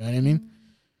wrong. You know what I mean?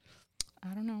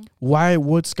 I don't know. Why?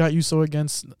 What's got you so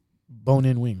against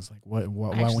bone-in wings? Like, why I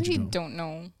won't you actually do them? don't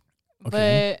know.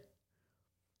 Okay. But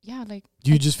yeah, like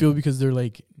Do you just feel because they're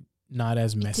like not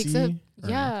as it messy? takes a Or-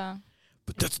 yeah.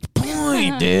 But that's the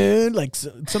point, dude. Like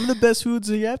some of the best foods,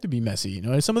 you have to be messy. You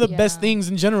know, some of the best Yeah. things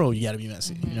in general, you got to be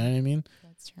messy. You know what I mean?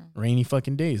 That's true. Rainy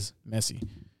fucking days, messy.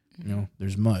 You know,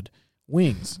 there's mud.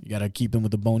 Wings, you got to keep them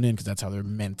with the bone in because that's how they're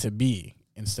meant to be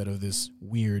instead of this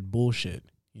weird bullshit,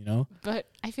 you know? But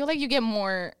I feel like you get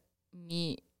more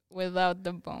meat without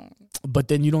the bone. But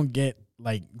then you don't get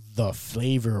like the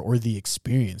flavor or the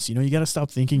experience. You know, you got to stop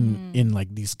thinking in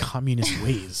like these communist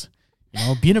ways. You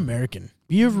know, be an American.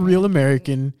 Be a real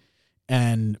American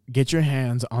and get your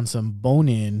hands on some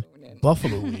bone-in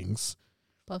buffalo wings.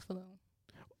 Buffalo.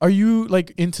 Are you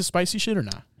like into spicy shit or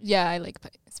not? Yeah, I like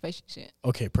spicy shit.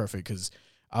 Okay, perfect. Because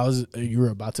you were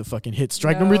about to fucking hit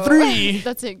strike number 3.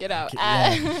 That's it. Get out.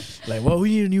 Yeah. Like, well, we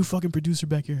need a new fucking producer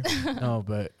back here. No,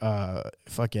 but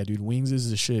fuck yeah, dude. Wings is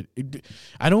the shit.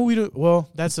 I know we don't. Well,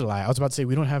 that's a lie. I was about to say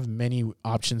we don't have many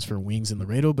options for wings in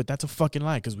Laredo, but that's a fucking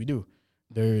lie because we do.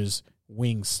 There's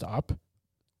Wingstop,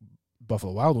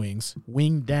 Buffalo Wild Wings,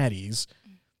 Wing Daddies.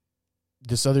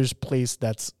 This other place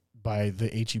that's by the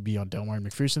HEB on Delmar and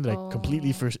McPherson that I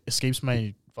completely escapes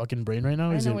my fucking brain right now.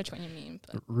 I Is know it which one you mean,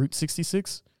 but Route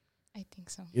 66? I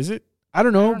think so. Is it? I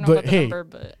don't know, I don't know but about the hey, number,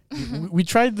 but we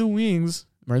tried the wings,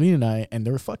 Marlene and I, and they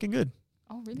were fucking good.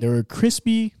 oh really? They were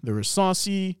crispy. They were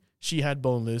saucy. She had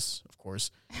boneless, of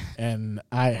course, and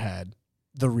I had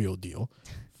the real deal,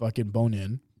 fucking bone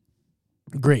in.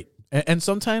 Great. And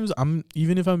sometimes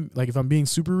if I'm being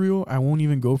super real, I won't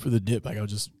even go for the dip. Like I'll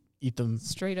just eat them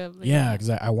Straight up. Like, Yeah, because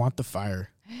I want the fire.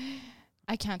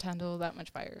 I can't handle that much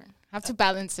fire. I have to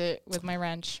balance it with my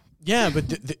ranch. Yeah, but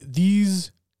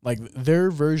these like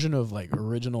their version of like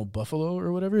original buffalo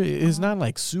or whatever is not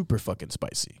like super fucking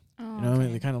spicy. Oh, You know what I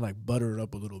mean? They kind of like butter it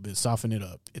up a little bit, soften it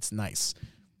up. It's nice,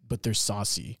 but they're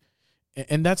saucy.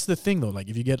 And that's the thing though. Like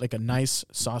if you get like a nice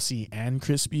saucy and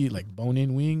crispy like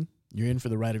bone-in wing, you're in for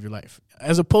the ride of your life.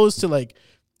 As opposed to like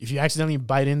if you accidentally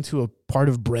bite into a part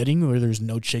of breading where there's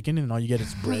no chicken and all you get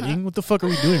is breading, what the fuck are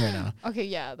we doing right now? Okay,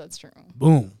 yeah, that's true.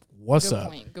 Boom. What's Good up?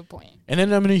 point. Good point. And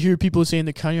then I'm going to hear people saying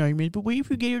the kind of argument, but what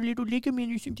if you get a little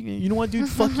ligament or something? You know what, dude?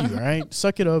 Fuck you, all right?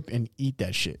 Suck it up and eat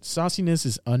that shit. Sauciness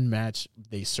is unmatched.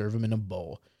 They serve them in a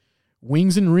bowl.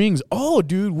 Wings and rings. Oh,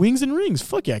 dude, wings and rings.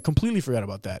 Fuck yeah, I completely forgot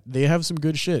about that. They have some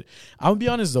good shit. I'll be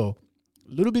honest, though.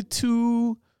 A little bit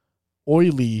too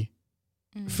oily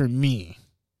for me,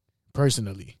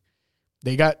 personally.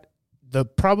 They got the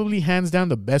probably hands down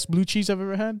the best blue cheese I've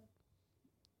ever had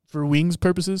for wings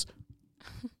purposes.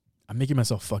 I'm making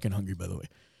myself fucking hungry, by the way.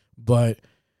 But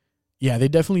yeah, they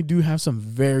definitely do have some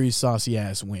very saucy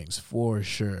ass wings for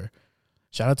sure.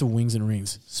 Shout out to Wings and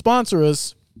Rings. Sponsor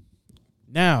us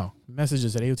now. Message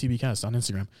us at AOTBcast on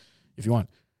Instagram if you want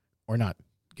or not.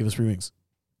 Give us free wings.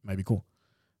 Might be cool.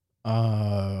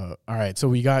 All right. So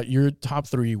we got your top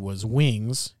 3 was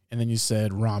wings, and then you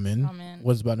said ramen. Ramen.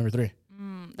 What's about number 3?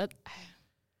 That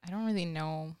I don't really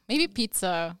know. Maybe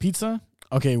pizza. Pizza?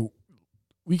 Okay.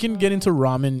 we can get into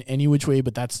ramen any which way,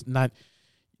 but that's not.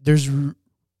 There's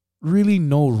really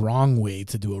no wrong way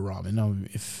to do a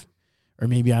ramen. Or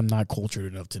maybe I'm not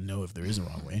cultured enough to know if there is a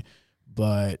wrong way.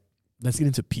 But let's get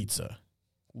into pizza.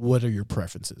 What are your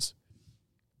preferences?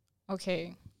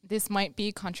 Okay, this might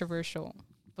be controversial,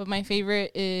 but my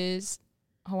favorite is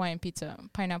Hawaiian pizza,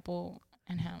 pineapple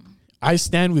and ham. I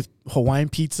stand with Hawaiian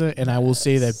pizza, and I will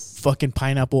say that fucking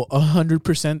pineapple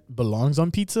 100% belongs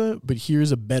on pizza, but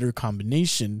here's a better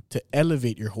combination to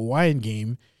elevate your Hawaiian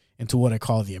game into what I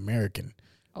call the American.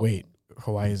 Oh. Wait,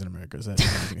 Hawaii is in America. Does that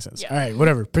make any sense? Yeah. All right,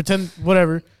 whatever. Pretend,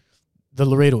 whatever. The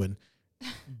Laredoan.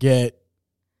 Get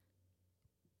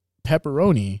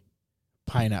pepperoni,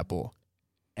 pineapple,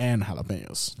 and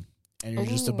jalapenos. And you're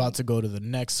just about to go to the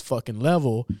next fucking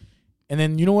level. And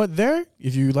then, you know what? There,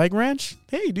 if you like ranch,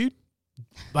 hey, dude,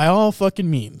 by all fucking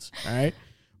means, all right?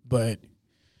 But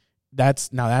that's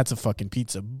a fucking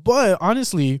pizza. But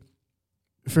honestly,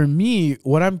 for me,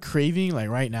 what I'm craving like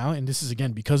right now, and this is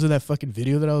again because of that fucking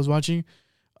video that I was watching,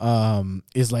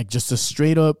 is like just a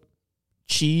straight up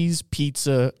cheese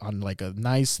pizza on like a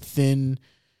nice thin,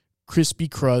 crispy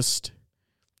crust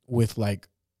with like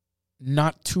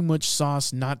not too much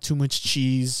sauce, not too much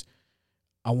cheese.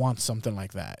 I want something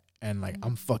like that. And like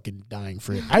I'm fucking dying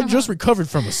for it. I just recovered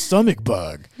from a stomach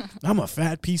bug. I'm a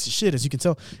fat piece of shit, as you can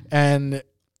tell. And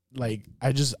like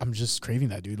I'm just craving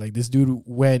that, dude. Like this dude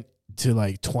went to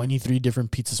like 23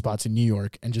 different pizza spots in New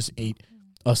York and just ate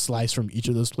a slice from each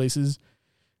of those places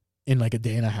in like a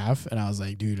day and a half. And I was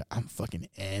like, dude, I'm fucking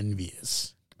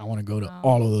envious. I want to go to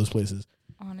all of those places.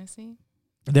 Honestly.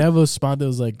 They have a spot that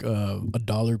was like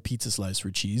 $1 pizza slice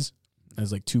for cheese.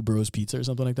 It's like Two Bros Pizza or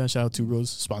something like that. Shout out Two Bros,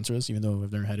 sponsor us, even though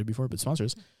I've never had it before, but sponsor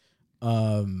us.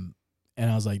 And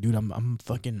I was like, dude, I'm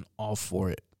fucking all for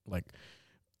it. Like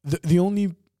the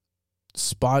only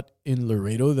spot in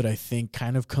Laredo that I think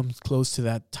kind of comes close to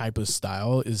that type of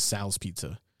style is Sal's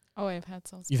Pizza. Oh, I've had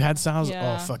Sal's. You've had Sal's?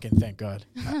 Yeah. Oh, fucking thank God.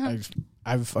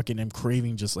 I fucking am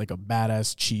craving just like a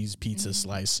badass cheese pizza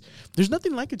slice. There's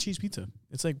nothing like a cheese pizza.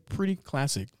 It's like pretty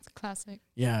classic. It's classic.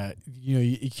 Yeah. You know,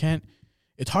 you can't.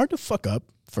 It's hard to fuck up,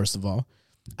 first of all.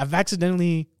 I've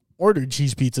accidentally ordered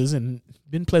cheese pizzas and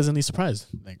been pleasantly surprised.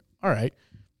 Like, all right,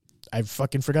 I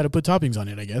fucking forgot to put toppings on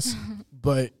it, I guess.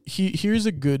 But here's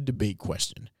a good debate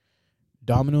question.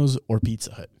 Domino's or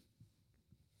Pizza Hut?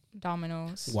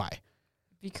 Domino's. Why?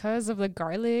 Because of the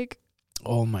garlic.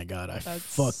 Oh, my God. I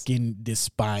fucking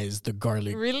despise the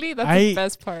garlic. Really? That's the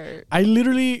best part. I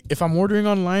literally, if I'm ordering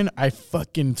online, I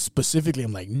fucking specifically,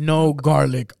 I'm like, no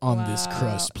garlic on this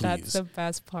crust, please. That's the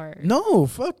best part. No,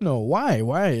 fuck no. Why?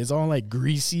 It's all like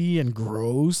greasy and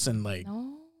gross and like,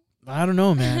 I don't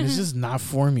know, man. It's just not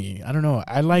for me. I don't know.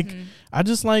 I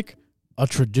just like a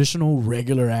traditional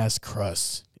regular ass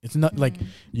crust. It's not like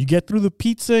you get through the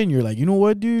pizza and you're like, you know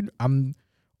what, dude? I'm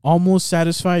almost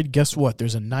satisfied. Guess what?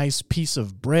 There's a nice piece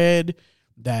of bread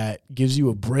that gives you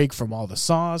a break from all the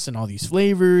sauce and all these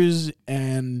flavors,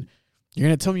 and you're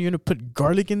gonna tell me you're gonna put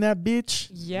garlic in that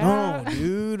bitch? Yeah. No,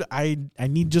 dude. I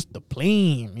need just the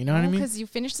plain. You know what I mean? Because you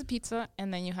finish the pizza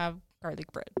and then you have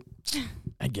garlic bread.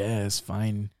 I guess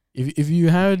fine. If you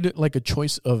had like a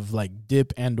choice of like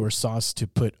dip and or sauce to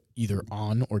put either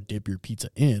on or dip your pizza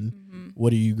in,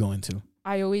 what are you going to?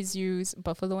 I always use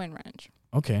buffalo and ranch.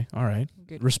 Okay, all right.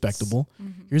 Good. Respectable.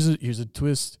 Here's a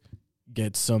twist.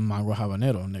 Get some mango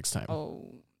habanero next time.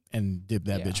 Oh. And dip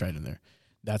that bitch right in there.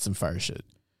 That's some fire shit.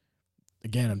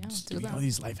 Again, I'm just doing all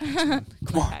these life hacks, man.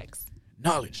 Come on. Hacks.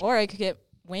 Knowledge. Or I could get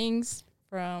wings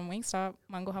from Wingstop,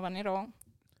 mango habanero,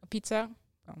 a pizza.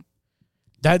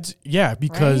 That's,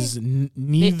 because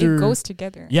neither... It goes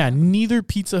together. Yeah, neither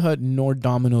Pizza Hut nor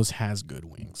Domino's has good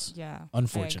wings. Yeah,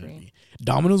 unfortunately.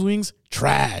 Domino's wings,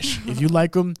 trash. If you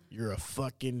like them, you're a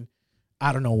fucking...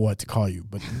 I don't know what to call you,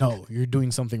 but no, you're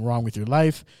doing something wrong with your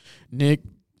life. Nick,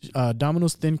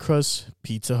 Domino's thin crust,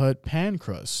 Pizza Hut pan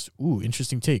crust. Ooh,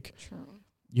 interesting take. True.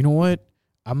 You know what?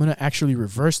 I'm going to actually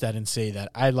reverse that and say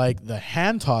that I like the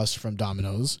hand toss from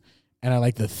Domino's and I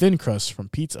like the thin crust from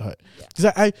Pizza Hut.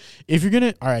 Because if you're going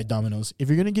to, all right, Domino's, if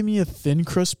you're going to give me a thin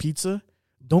crust pizza,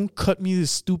 don't cut me this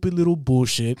stupid little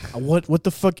bullshit. What the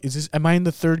fuck is this? Am I in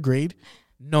the third grade?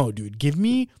 No, dude. Give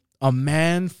me a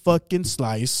man fucking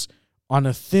slice on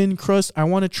a thin crust. I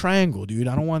want a triangle, dude.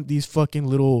 I don't want these fucking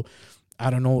little, I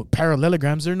don't know,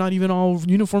 parallelograms. They're not even all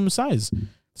uniform size.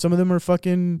 Some of them are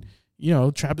fucking,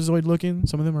 trapezoid looking.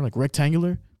 Some of them are like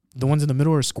rectangular. The ones in the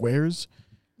middle are squares.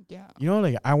 Yeah.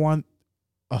 Like I want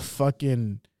a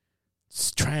fucking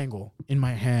triangle in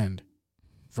my hand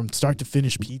from start to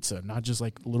finish pizza, not just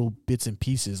like little bits and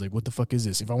pieces. Like, what the fuck is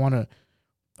this? If I want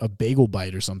a bagel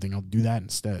bite or something, I'll do that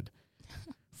instead.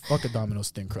 Fuck a Domino's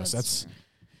thin crust.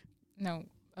 No,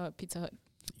 Pizza Hut.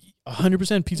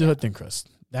 100% Pizza Hut thin crust.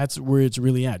 That's where it's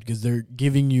really at, because they're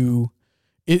giving you,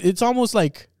 it's almost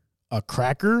like a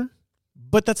cracker,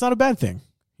 but that's not a bad thing.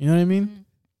 You know what I mean?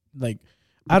 Mm-hmm. Like,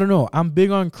 I don't know. I'm big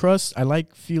on crust. I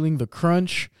like feeling the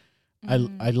crunch.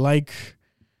 Mm-hmm. I like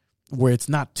where it's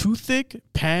not too thick.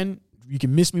 Pan, you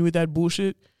can miss me with that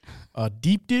bullshit.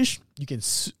 Deep dish, you can,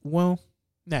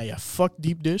 fuck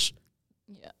deep dish.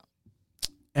 Yeah.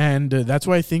 And that's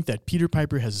why I think that Peter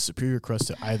Piper has a superior crust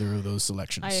to either of those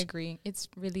selections. I agree. It's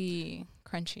really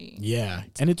crunchy. Yeah,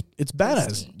 and it's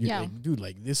badass. You're Yeah. like, dude,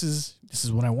 like this is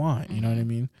what I want. You know what I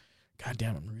mean? God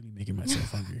damn, I'm really making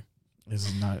myself hungry. This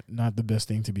is not the best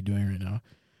thing to be doing right now.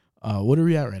 What are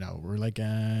we at right now? We're like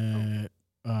at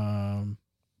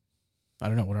I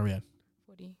don't know. What are we at?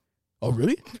 40. Oh,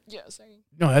 really? Yeah, sorry.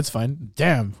 No, that's fine.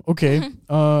 Damn. Okay.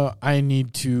 I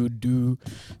need to do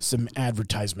some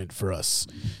advertisement for us.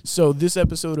 So this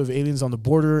episode of Aliens on the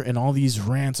Border and all these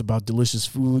rants about delicious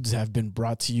foods have been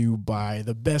brought to you by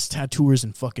the best tattooers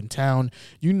in fucking town.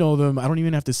 You know them. I don't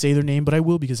even have to say their name, but I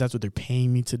will, because that's what they're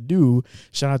paying me to do.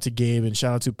 Shout out to Gabe and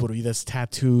shout out to Por Vida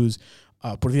Tattoos.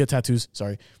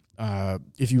 Sorry.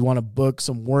 If you want to book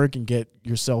some work and get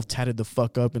yourself tatted the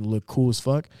fuck up and look cool as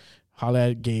fuck, holla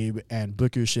at Gabe and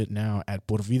book your shit now at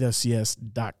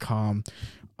porvidacs.com.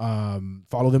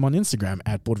 Follow them on Instagram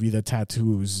at Por Vida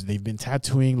Tattoos. They've been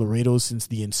tattooing Laredo since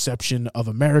the inception of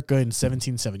America in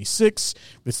 1776.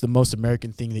 It's the most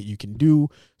American thing that you can do.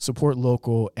 Support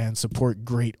local and support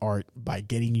great art by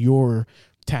getting your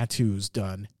tattoos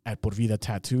done at Por Vida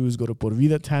Tattoos. Go to Por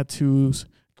Vida Tattoos.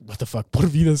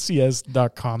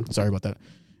 porvidacs.com. Sorry about that.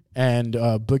 And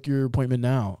book your appointment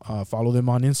now. Follow them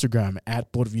on Instagram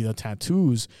at Por Vida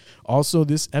Tattoos. Also,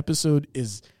 this episode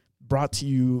is brought to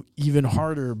you even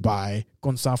harder by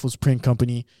Gonzalez Print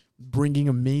Company, bringing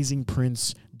amazing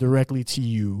prints directly to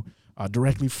you,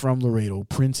 directly from Laredo,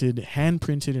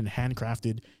 hand-printed and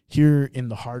handcrafted here in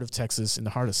the heart of Texas, in the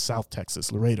heart of South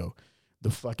Texas, Laredo,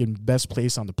 the fucking best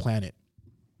place on the planet.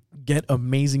 Get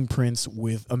amazing prints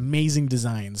with amazing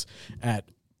designs at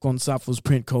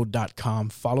gonzalezprintco.com.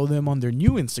 Follow them on their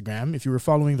new Instagram. If you were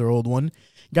following their old one,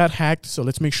 got hacked, so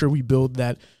let's make sure we build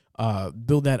that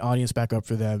audience back up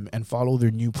for them, and follow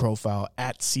their new profile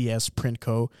at CS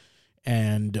Printco,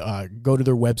 and go to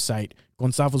their website,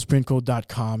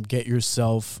 gonzalezprintco.com. Get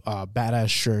yourself badass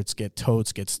shirts, get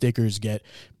totes, get stickers, get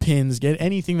pins, get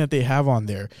anything that they have on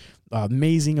there.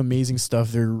 Amazing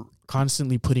stuff. They're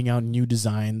constantly putting out new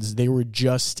designs. They were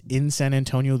just in San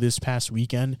Antonio this past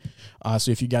weekend.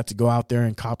 So if you got to go out there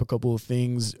and cop a couple of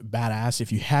things, badass.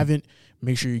 If you haven't,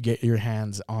 make sure you get your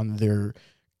hands on their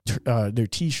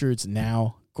t-shirts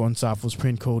now,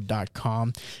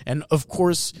 gonzalezprintco.com. And of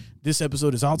course, this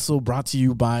episode is also brought to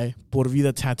you by Por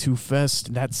Vida Tattoo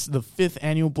Fest. That's the 5th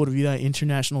annual Por Vida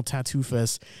International Tattoo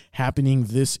Fest, happening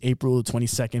this April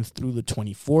 22nd through the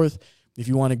 24th. If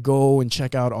you want to go and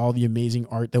check out all the amazing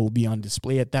art that will be on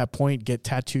display at that point, get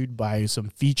tattooed by some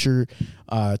feature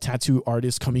tattoo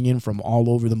artists coming in from all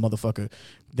over the motherfucker,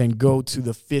 then go to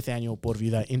the 5th annual Por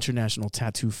Vida International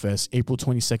Tattoo Fest, April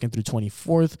 22nd through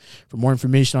 24th. For more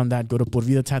information on that, go to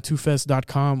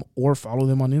porvidatattoofest.com or follow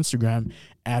them on Instagram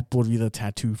at Por Vida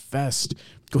Tattoo Fest.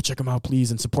 Go check them out,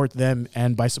 please, and support them.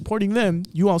 And by supporting them,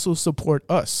 you also support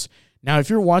us. Now, if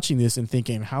you're watching this and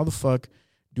thinking, how the fuck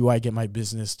do I get my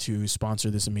business to sponsor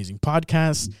this amazing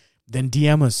podcast? Then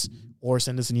DM us or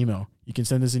send us an email. You can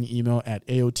send us an email at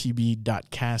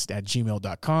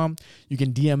aotb.cast@gmail.com. You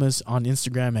can DM us on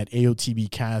Instagram at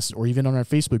aotbcast, or even on our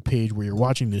Facebook page where you're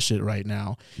watching this shit right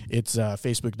now. It's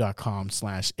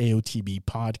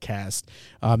facebook.com/aotbpodcast.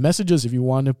 Message us if you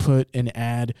want to put an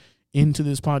ad into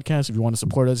this podcast, if you want to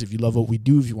support us, if you love what we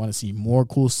do, if you want to see more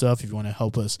cool stuff, if you want to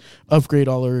help us upgrade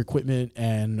all our equipment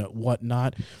and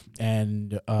whatnot,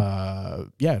 and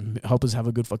help us have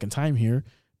a good fucking time here,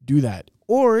 do that.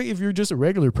 Or if you're just a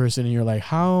regular person and you're like,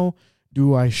 how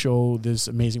do I show this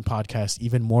amazing podcast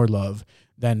even more love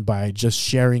than by just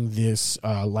sharing this,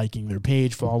 liking their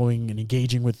page, following and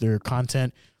engaging with their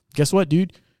content? Guess what,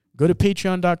 dude? Go to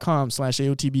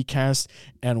patreon.com/aotbcast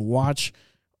and watch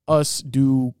us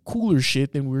do cooler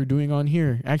shit than we're doing on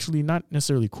here. Actually, not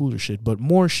necessarily cooler shit, but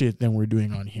more shit than we're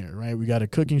doing on here, right? We got a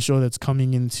cooking show that's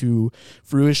coming into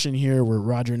fruition here where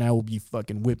Roger and I will be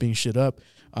fucking whipping shit up.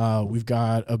 We've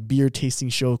got a beer tasting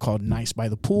show called Nice by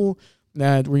the Pool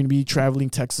that we're going to be traveling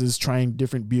Texas, trying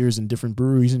different beers and different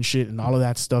breweries and shit, and all of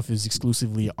that stuff is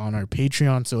exclusively on our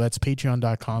Patreon. So that's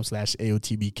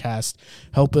patreon.com/aotbcast.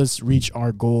 Help us reach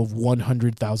our goal of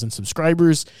 100,000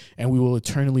 subscribers, and we will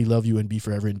eternally love you and be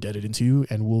forever indebted to you,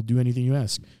 and we'll do anything you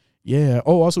ask. Yeah.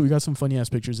 Oh, also, we got some funny ass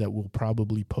pictures that we'll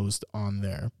probably post on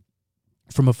there.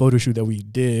 from a photo shoot that we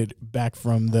did back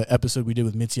from the episode we did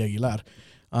with Mitzi Aguilar.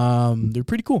 They're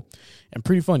pretty cool and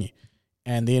pretty funny.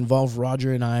 And they involve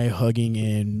Roger and I hugging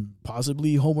in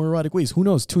possibly homoerotic ways. Who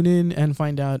knows? Tune in and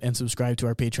find out, and subscribe to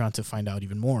our Patreon to find out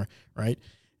even more, right?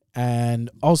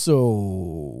 And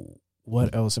also,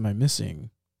 what else am I missing?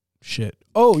 Shit.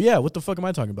 Oh, yeah. What the fuck am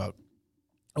I talking about?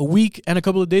 A week and a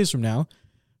couple of days from now,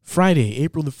 Friday,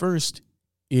 April the 1st,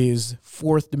 is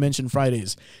Fourth Dimension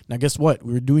Fridays. Now, guess what?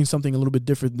 We're doing something a little bit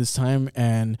different this time,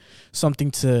 and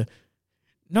something to...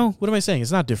 No, what am I saying?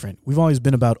 It's not different. We've always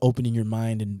been about opening your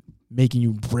mind and making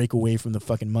you break away from the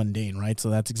fucking mundane, right? So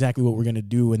that's exactly what we're going to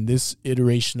do, and this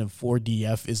iteration of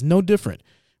 4DF is no different.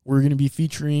 We're going to be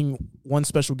featuring one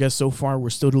special guest so far.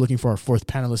 We're still looking for our fourth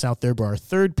panelist out there, but our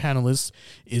third panelist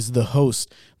is the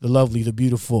host, the lovely, the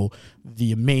beautiful,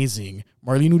 the amazing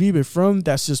Marlene Uribe from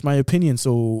That's Just My Opinion.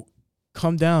 So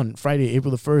come down Friday,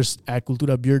 April the 1st at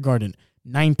Cultura Beer Garden,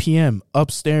 9 p.m.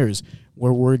 upstairs,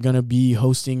 where we're going to be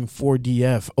hosting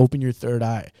 4DF, Open Your Third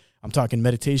Eye. I'm talking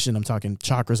meditation, I'm talking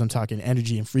chakras, I'm talking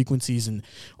energy and frequencies and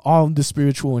all the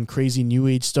spiritual and crazy new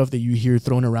age stuff that you hear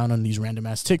thrown around on these random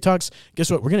ass TikToks. Guess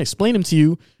what? We're going to explain them to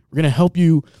you. We're going to help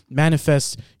you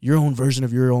manifest your own version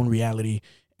of your own reality.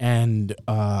 And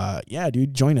yeah,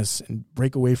 dude, join us and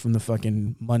break away from the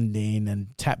fucking mundane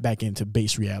and tap back into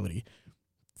base reality.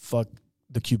 Fuck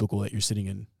the cubicle that you're sitting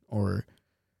in or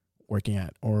working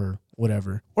at or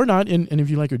whatever, or not. And if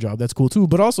you like your job, that's cool too.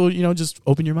 But also, you know, just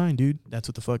open your mind, dude. That's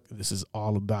what the fuck this is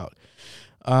all about.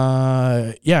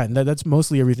 Yeah, and that's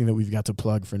mostly everything that we've got to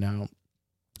plug for now.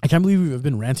 I can't believe we've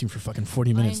been ranting for fucking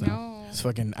 40 minutes now. It's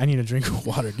fucking, I need a drink of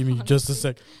water. Give me just a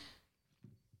sec.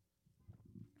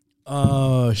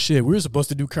 Shit, we were supposed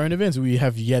to do current events. We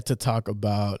have yet to talk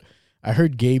about, I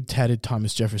heard Gabe tatted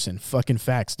Thomas Jefferson. Fucking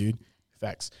facts, dude.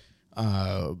 Facts.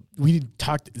 We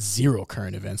talked zero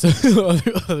current events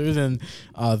other than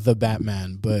the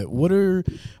Batman. But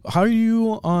how are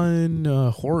you on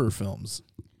horror films?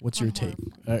 What's your take?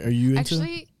 Are you into?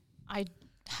 Actually, I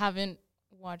haven't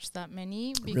watched that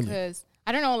many because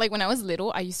I don't know. Like when I was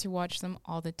little, I used to watch them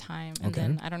all the time, and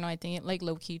then I don't know. I think it like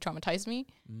low key traumatized me,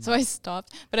 so I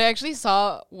stopped. But I actually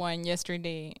saw one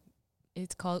yesterday.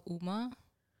 It's called Uma,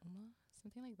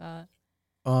 something like that.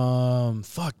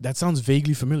 Fuck, that sounds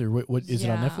vaguely familiar. What is it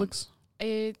on Netflix?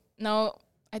 No,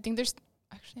 I think there's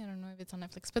actually, I don't know if it's on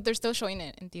Netflix, but they're still showing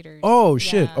it in theaters. Oh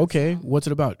shit. Okay. So what's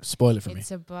it about? Spoil it for me. It's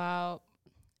about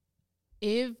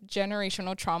if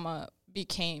generational trauma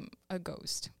became a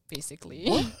ghost, basically.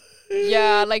 What?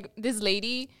 Yeah, like this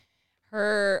lady,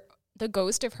 the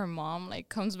ghost of her mom like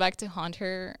comes back to haunt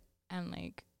her, and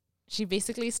like she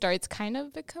basically starts kind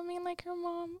of becoming like her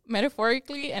mom,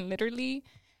 metaphorically and literally.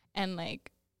 And,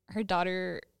 like, her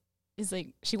daughter is,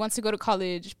 like, she wants to go to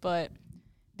college, but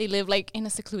they live, like, in a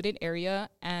secluded area.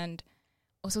 And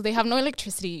also they have no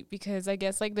electricity because I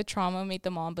guess, like, the trauma made the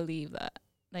mom believe that,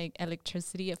 like,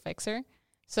 electricity affects her.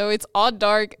 So it's all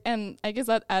dark. And I guess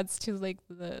that adds to, like,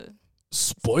 the...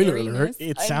 Spoiler alert.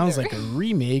 It sounds like a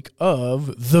remake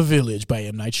of The Village by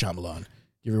M. Night Shyamalan.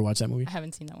 You ever watch that movie? I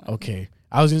haven't seen that one. Okay.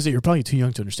 I was going to say, you're probably too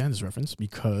young to understand this reference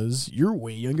because you're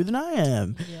way younger than I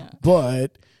am. Yeah.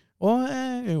 But...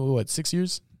 Well, what, 6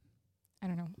 years? I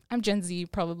don't know. I'm Gen Z,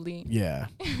 probably. Yeah.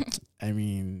 I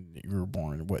mean, you were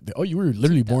born, you were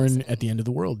literally born at the end of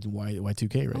the world,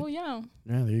 Y2K, right? Oh, yeah.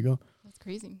 Yeah, there you go. That's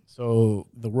crazy. So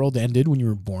the world ended when you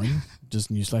were born.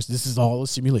 Just newsflash, this is all a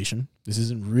simulation. This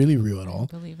isn't really real at all.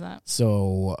 I believe that.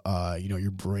 So,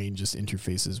 your brain just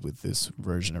interfaces with this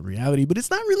version of reality, but it's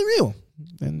not really real.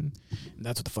 And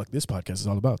that's what the fuck this podcast is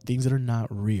all about. Things that are not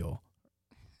real,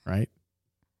 right?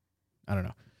 I don't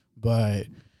know. But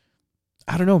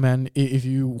I don't know, man. If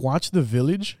you watch The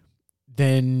Village,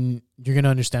 then you're going to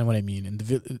understand what I mean.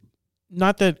 And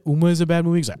not that Uma is a bad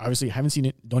movie, because I obviously haven't seen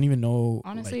it. Don't even know.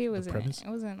 Honestly, it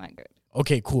wasn't that good.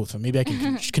 Okay, cool. So maybe I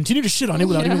can continue to shit on it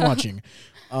without even watching.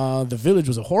 The Village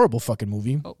was a horrible fucking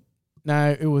movie. Oh.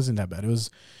 Nah, it wasn't that bad. It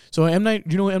was. So M. Night,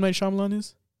 do you know what M. Night Shyamalan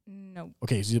is? No.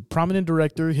 Okay, so he's a prominent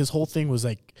director. His whole thing was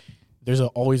like, there's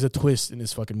always a twist in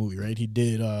this fucking movie, right? He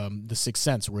did The Sixth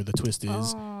Sense, where the twist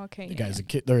is the guy's a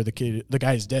kid, or the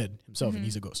guy's dead himself, and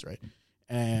he's a ghost, right?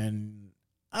 And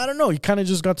I don't know, he kind of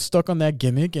just got stuck on that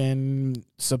gimmick, and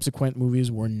subsequent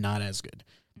movies were not as good.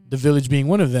 The Village being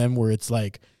one of them, where it's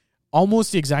like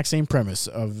almost the exact same premise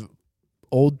of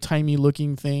old timey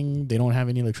looking thing. They don't have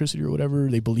any electricity or whatever.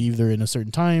 They believe they're in a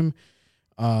certain time.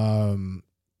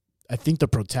 I think the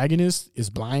protagonist is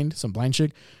blind. Some blind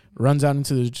chick runs out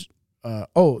into the.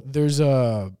 There's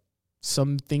a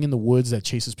something in the woods that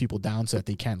chases people down so that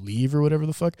they can't leave or whatever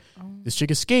the fuck. This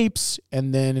chick escapes,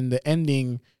 and then in the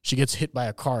ending, she gets hit by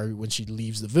a car when she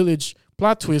leaves the village.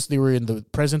 Plot twist, they were in the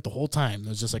present the whole time. It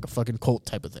was just like a fucking cult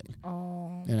type of thing.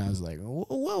 Oh. And I was like,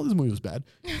 well, this movie was bad.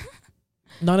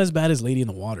 Not as bad as Lady in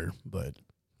the Water, but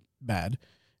bad.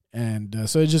 And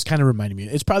so it just kind of reminded me.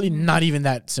 It's probably not even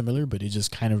that similar, but it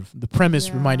just kind of, the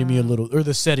premise reminded me a little, or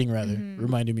the setting rather,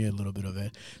 reminded me a little bit of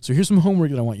it. So here's some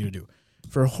homework that I want you to do.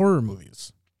 For horror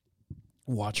movies,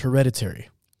 watch Hereditary.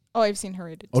 Oh, I've seen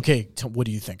Hereditary. Okay, what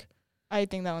do you think? I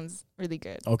think that one's really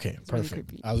good. Okay, It's really perfect.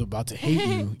 creepy. I was about to hate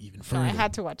you even No, further. I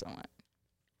had to watch that one.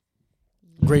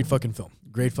 Great fucking film.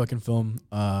 Great fucking film.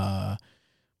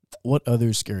 What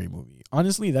other scary movie?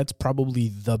 Honestly, that's probably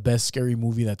the best scary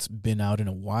movie that's been out in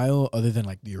a while, other than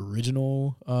like the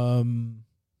original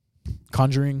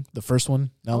Conjuring, the first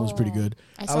one. That one was pretty good.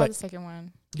 I saw the second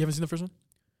one. You haven't seen the first one?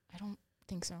 I don't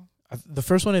think so. The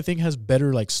first one I think has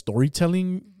better like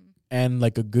storytelling and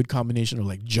like a good combination of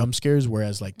like jump scares,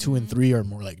 whereas like 2 and 3 are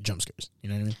more like jump scares. You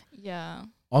know what I mean? Yeah.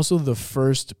 Also, the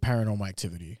first Paranormal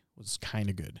Activity was kind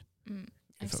of good.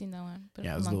 I've seen that one, but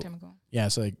yeah, a long time ago. Yeah,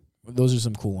 so like those are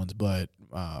some cool ones, but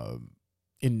I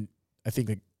think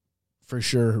like for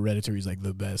sure Hereditary is like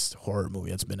the best horror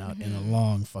movie that's been out in a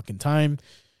long fucking time.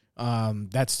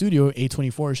 That studio,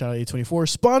 A24, shout out A24,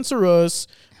 sponsor us.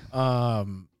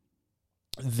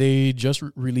 They just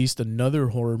released another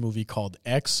horror movie called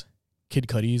X. Kid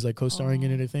Cudi is like co-starring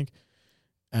in it, I think.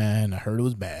 And I heard it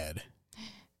was bad.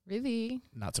 Really?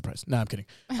 Not surprised. No, I'm kidding.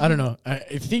 I don't know. I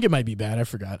think it might be bad. I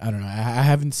forgot. I don't know. I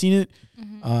haven't seen it.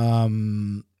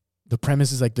 The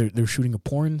premise is like they're shooting a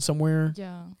porn somewhere.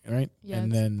 Yeah. Right? Yeah,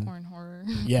 and it's then porn horror.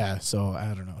 yeah, so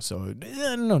I don't know. So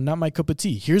I don't know, not my cup of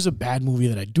tea. Here's a bad movie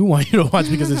that I do want you to watch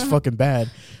because it's fucking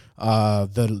bad.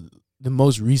 The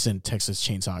most recent Texas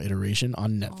Chainsaw iteration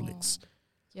on Netflix.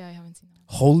 Yeah, I haven't seen that.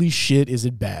 Holy shit, is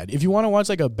it bad? If you want to watch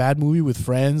like a bad movie with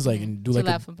friends, like and do to like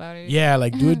laugh about it. Yeah,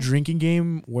 like do a drinking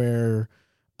game where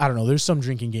I don't know, there's some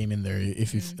drinking game in there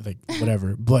if you like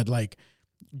whatever. But like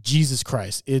Jesus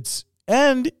Christ, it's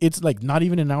like not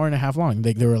even an hour and a half long.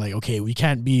 Like they were like, okay, we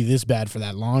can't be this bad for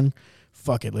that long.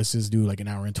 Fuck it, let's just do like an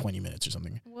hour and 20 minutes or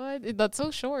something. What? That's so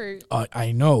short.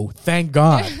 I know. Thank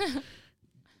God.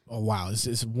 Oh wow, this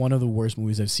is one of the worst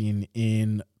movies I've seen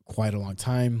in quite a long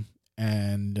time.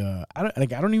 And I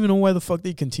don't even know why the fuck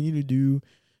they continue to do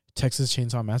Texas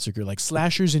Chainsaw Massacre. Like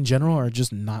slashers in general are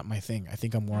just not my thing. I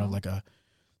think I'm more of like a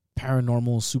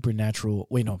paranormal, supernatural.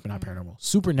 Wait, no, not paranormal.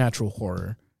 Supernatural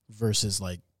horror versus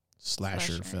like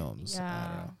slasher films. Yeah, I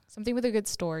don't know. something with a good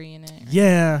story in it. Right?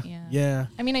 Yeah.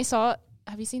 I mean, have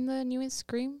you seen the newest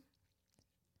Scream?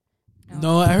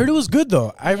 No, I heard it was good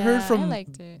though. I've heard I from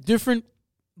liked it. different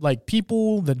like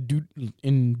people that do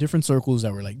in different circles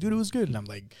that were like, dude, it was good. And I'm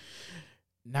like,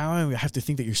 now I have to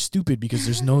think that you're stupid because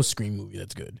there's no Scream movie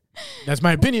that's good. That's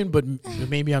my opinion, but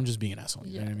maybe I'm just being an asshole.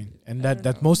 You know what I mean? And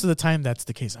that most of the time that's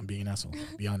the case. I'm being an asshole,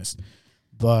 to be honest.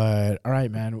 But all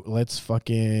right, man, let's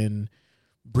fucking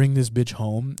bring this bitch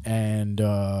home and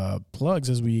plugs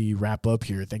as we wrap up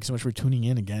here. Thanks so much for tuning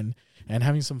in again and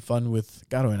having some fun with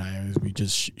Gato and I as we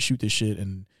just shoot this shit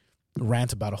and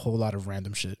rant about a whole lot of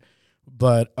random shit.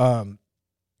 But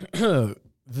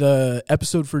the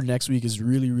episode for next week is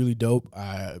really, really dope.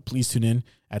 Please tune in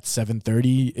at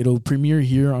 7:30. It'll premiere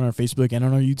here on our Facebook and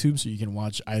on our YouTube, so you can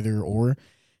watch either or.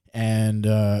 And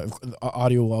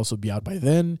audio will also be out by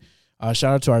then.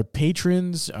 Shout out to our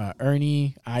patrons,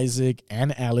 Ernie, Isaac,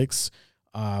 and Alex.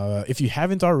 If you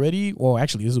haven't already, well,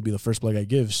 actually, this will be the first plug I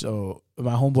give. So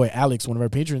my homeboy Alex, one of our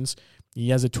patrons, he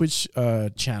has a Twitch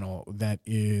channel that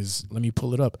is, let me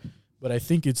pull it up, but I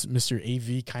think it's Mr.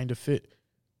 AV Kind of Fit.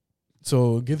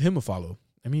 So give him a follow.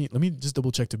 Let me just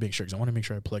double check to make sure because I want to make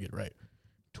sure I plug it right.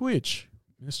 Twitch,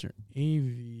 Mr.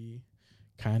 AV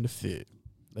Kind of Fit.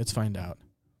 Let's find out.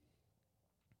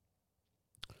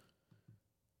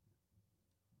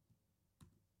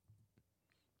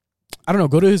 I don't know.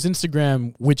 Go to his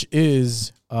Instagram, which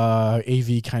is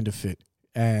AV Kind of Fit,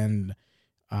 and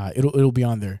it'll be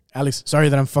on there. Alex, sorry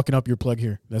that I'm fucking up your plug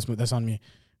here. That's on me.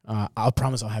 I'll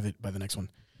promise I'll have it by the next one.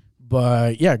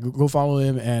 But yeah, go follow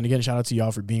him. And again, shout out to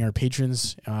y'all for being our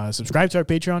patrons. Subscribe to our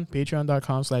Patreon,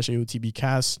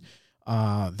 patreon.com/AOTBcast.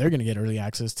 They're going to get early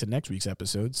access to next week's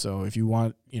episode. So if you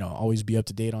want, always be up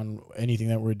to date on anything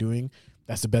that we're doing,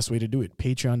 that's the best way to do it.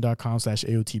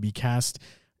 Patreon.com/AOTBcast.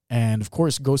 And of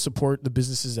course, go support the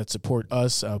businesses that support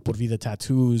us. Por Vida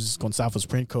Tattoos, Gonzalez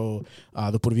Print Co.,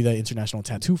 the Por Vida International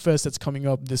Tattoo Fest that's coming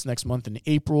up this next month in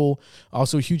April.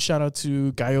 Also, a huge shout out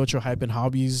to Guy Ocho Hype and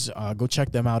Hobbies. Go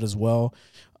check them out as well.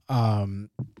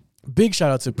 big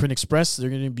shout out to Print Express. They're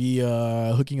going to be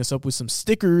hooking us up with some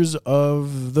stickers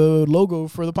of the logo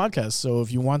for the podcast. So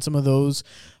if you want some of those,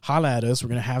 holla at us. We're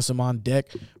going to have some on deck.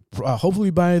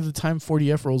 Hopefully by the time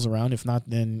 40F rolls around. If not,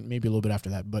 then maybe a little bit after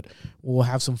that. But we'll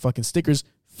have some fucking stickers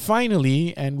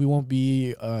finally, and we won't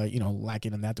be,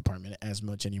 lacking in that department as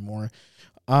much anymore.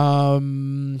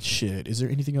 Shit. Is there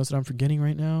anything else that I'm forgetting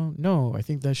right now? No, I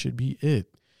think that should be it.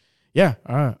 Yeah.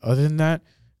 Other than that,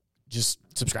 just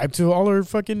subscribe to all our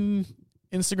fucking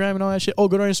Instagram and all that shit. Oh,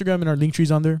 go to our Instagram and our link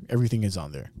tree's on there. Everything is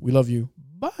on there. We love you.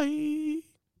 Bye.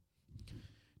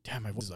 Damn, my voice is like.